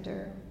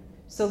surrender.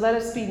 So let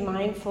us be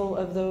mindful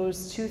of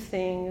those two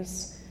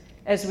things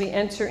as we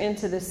enter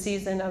into the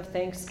season of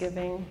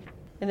Thanksgiving.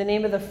 In the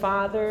name of the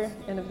Father,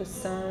 and of the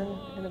Son,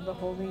 and of the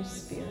Holy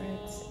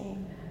Spirit,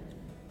 amen.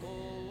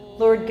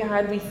 Lord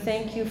God, we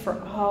thank you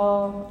for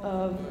all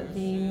of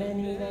the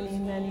many, many,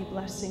 many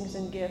blessings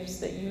and gifts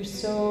that you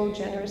so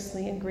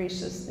generously and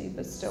graciously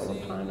bestow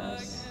upon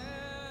us.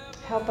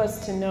 Help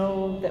us to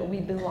know that we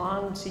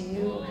belong to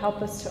you.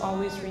 Help us to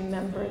always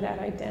remember that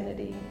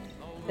identity,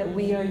 that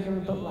we are your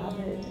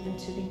beloved, and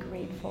to be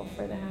grateful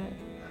for that.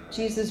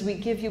 Jesus, we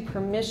give you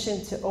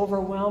permission to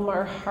overwhelm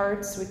our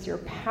hearts with your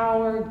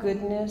power,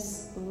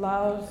 goodness,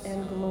 love,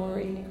 and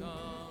glory,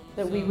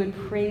 that we would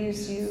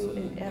praise you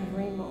in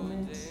every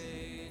moment.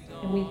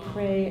 And we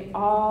pray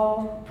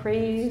all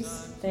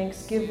praise,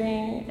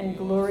 thanksgiving, and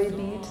glory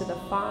be to the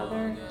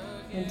Father,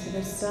 and to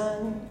the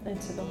Son,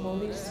 and to the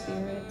Holy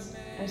Spirit,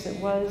 as it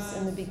was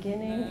in the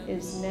beginning,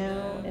 is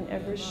now, and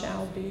ever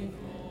shall be,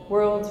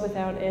 worlds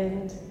without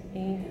end.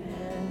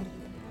 Amen.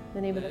 In the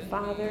name of the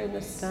Father, and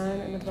the Son,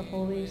 and of the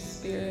Holy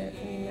Spirit.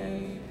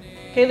 Amen.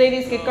 Okay,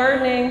 ladies, get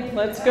gardening.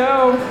 Let's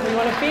go. We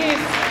want a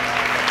feast.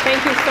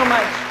 Thank you so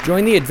much.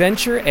 Join the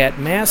adventure at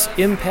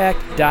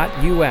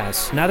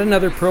massimpact.us. Not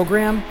another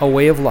program, a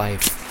way of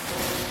life.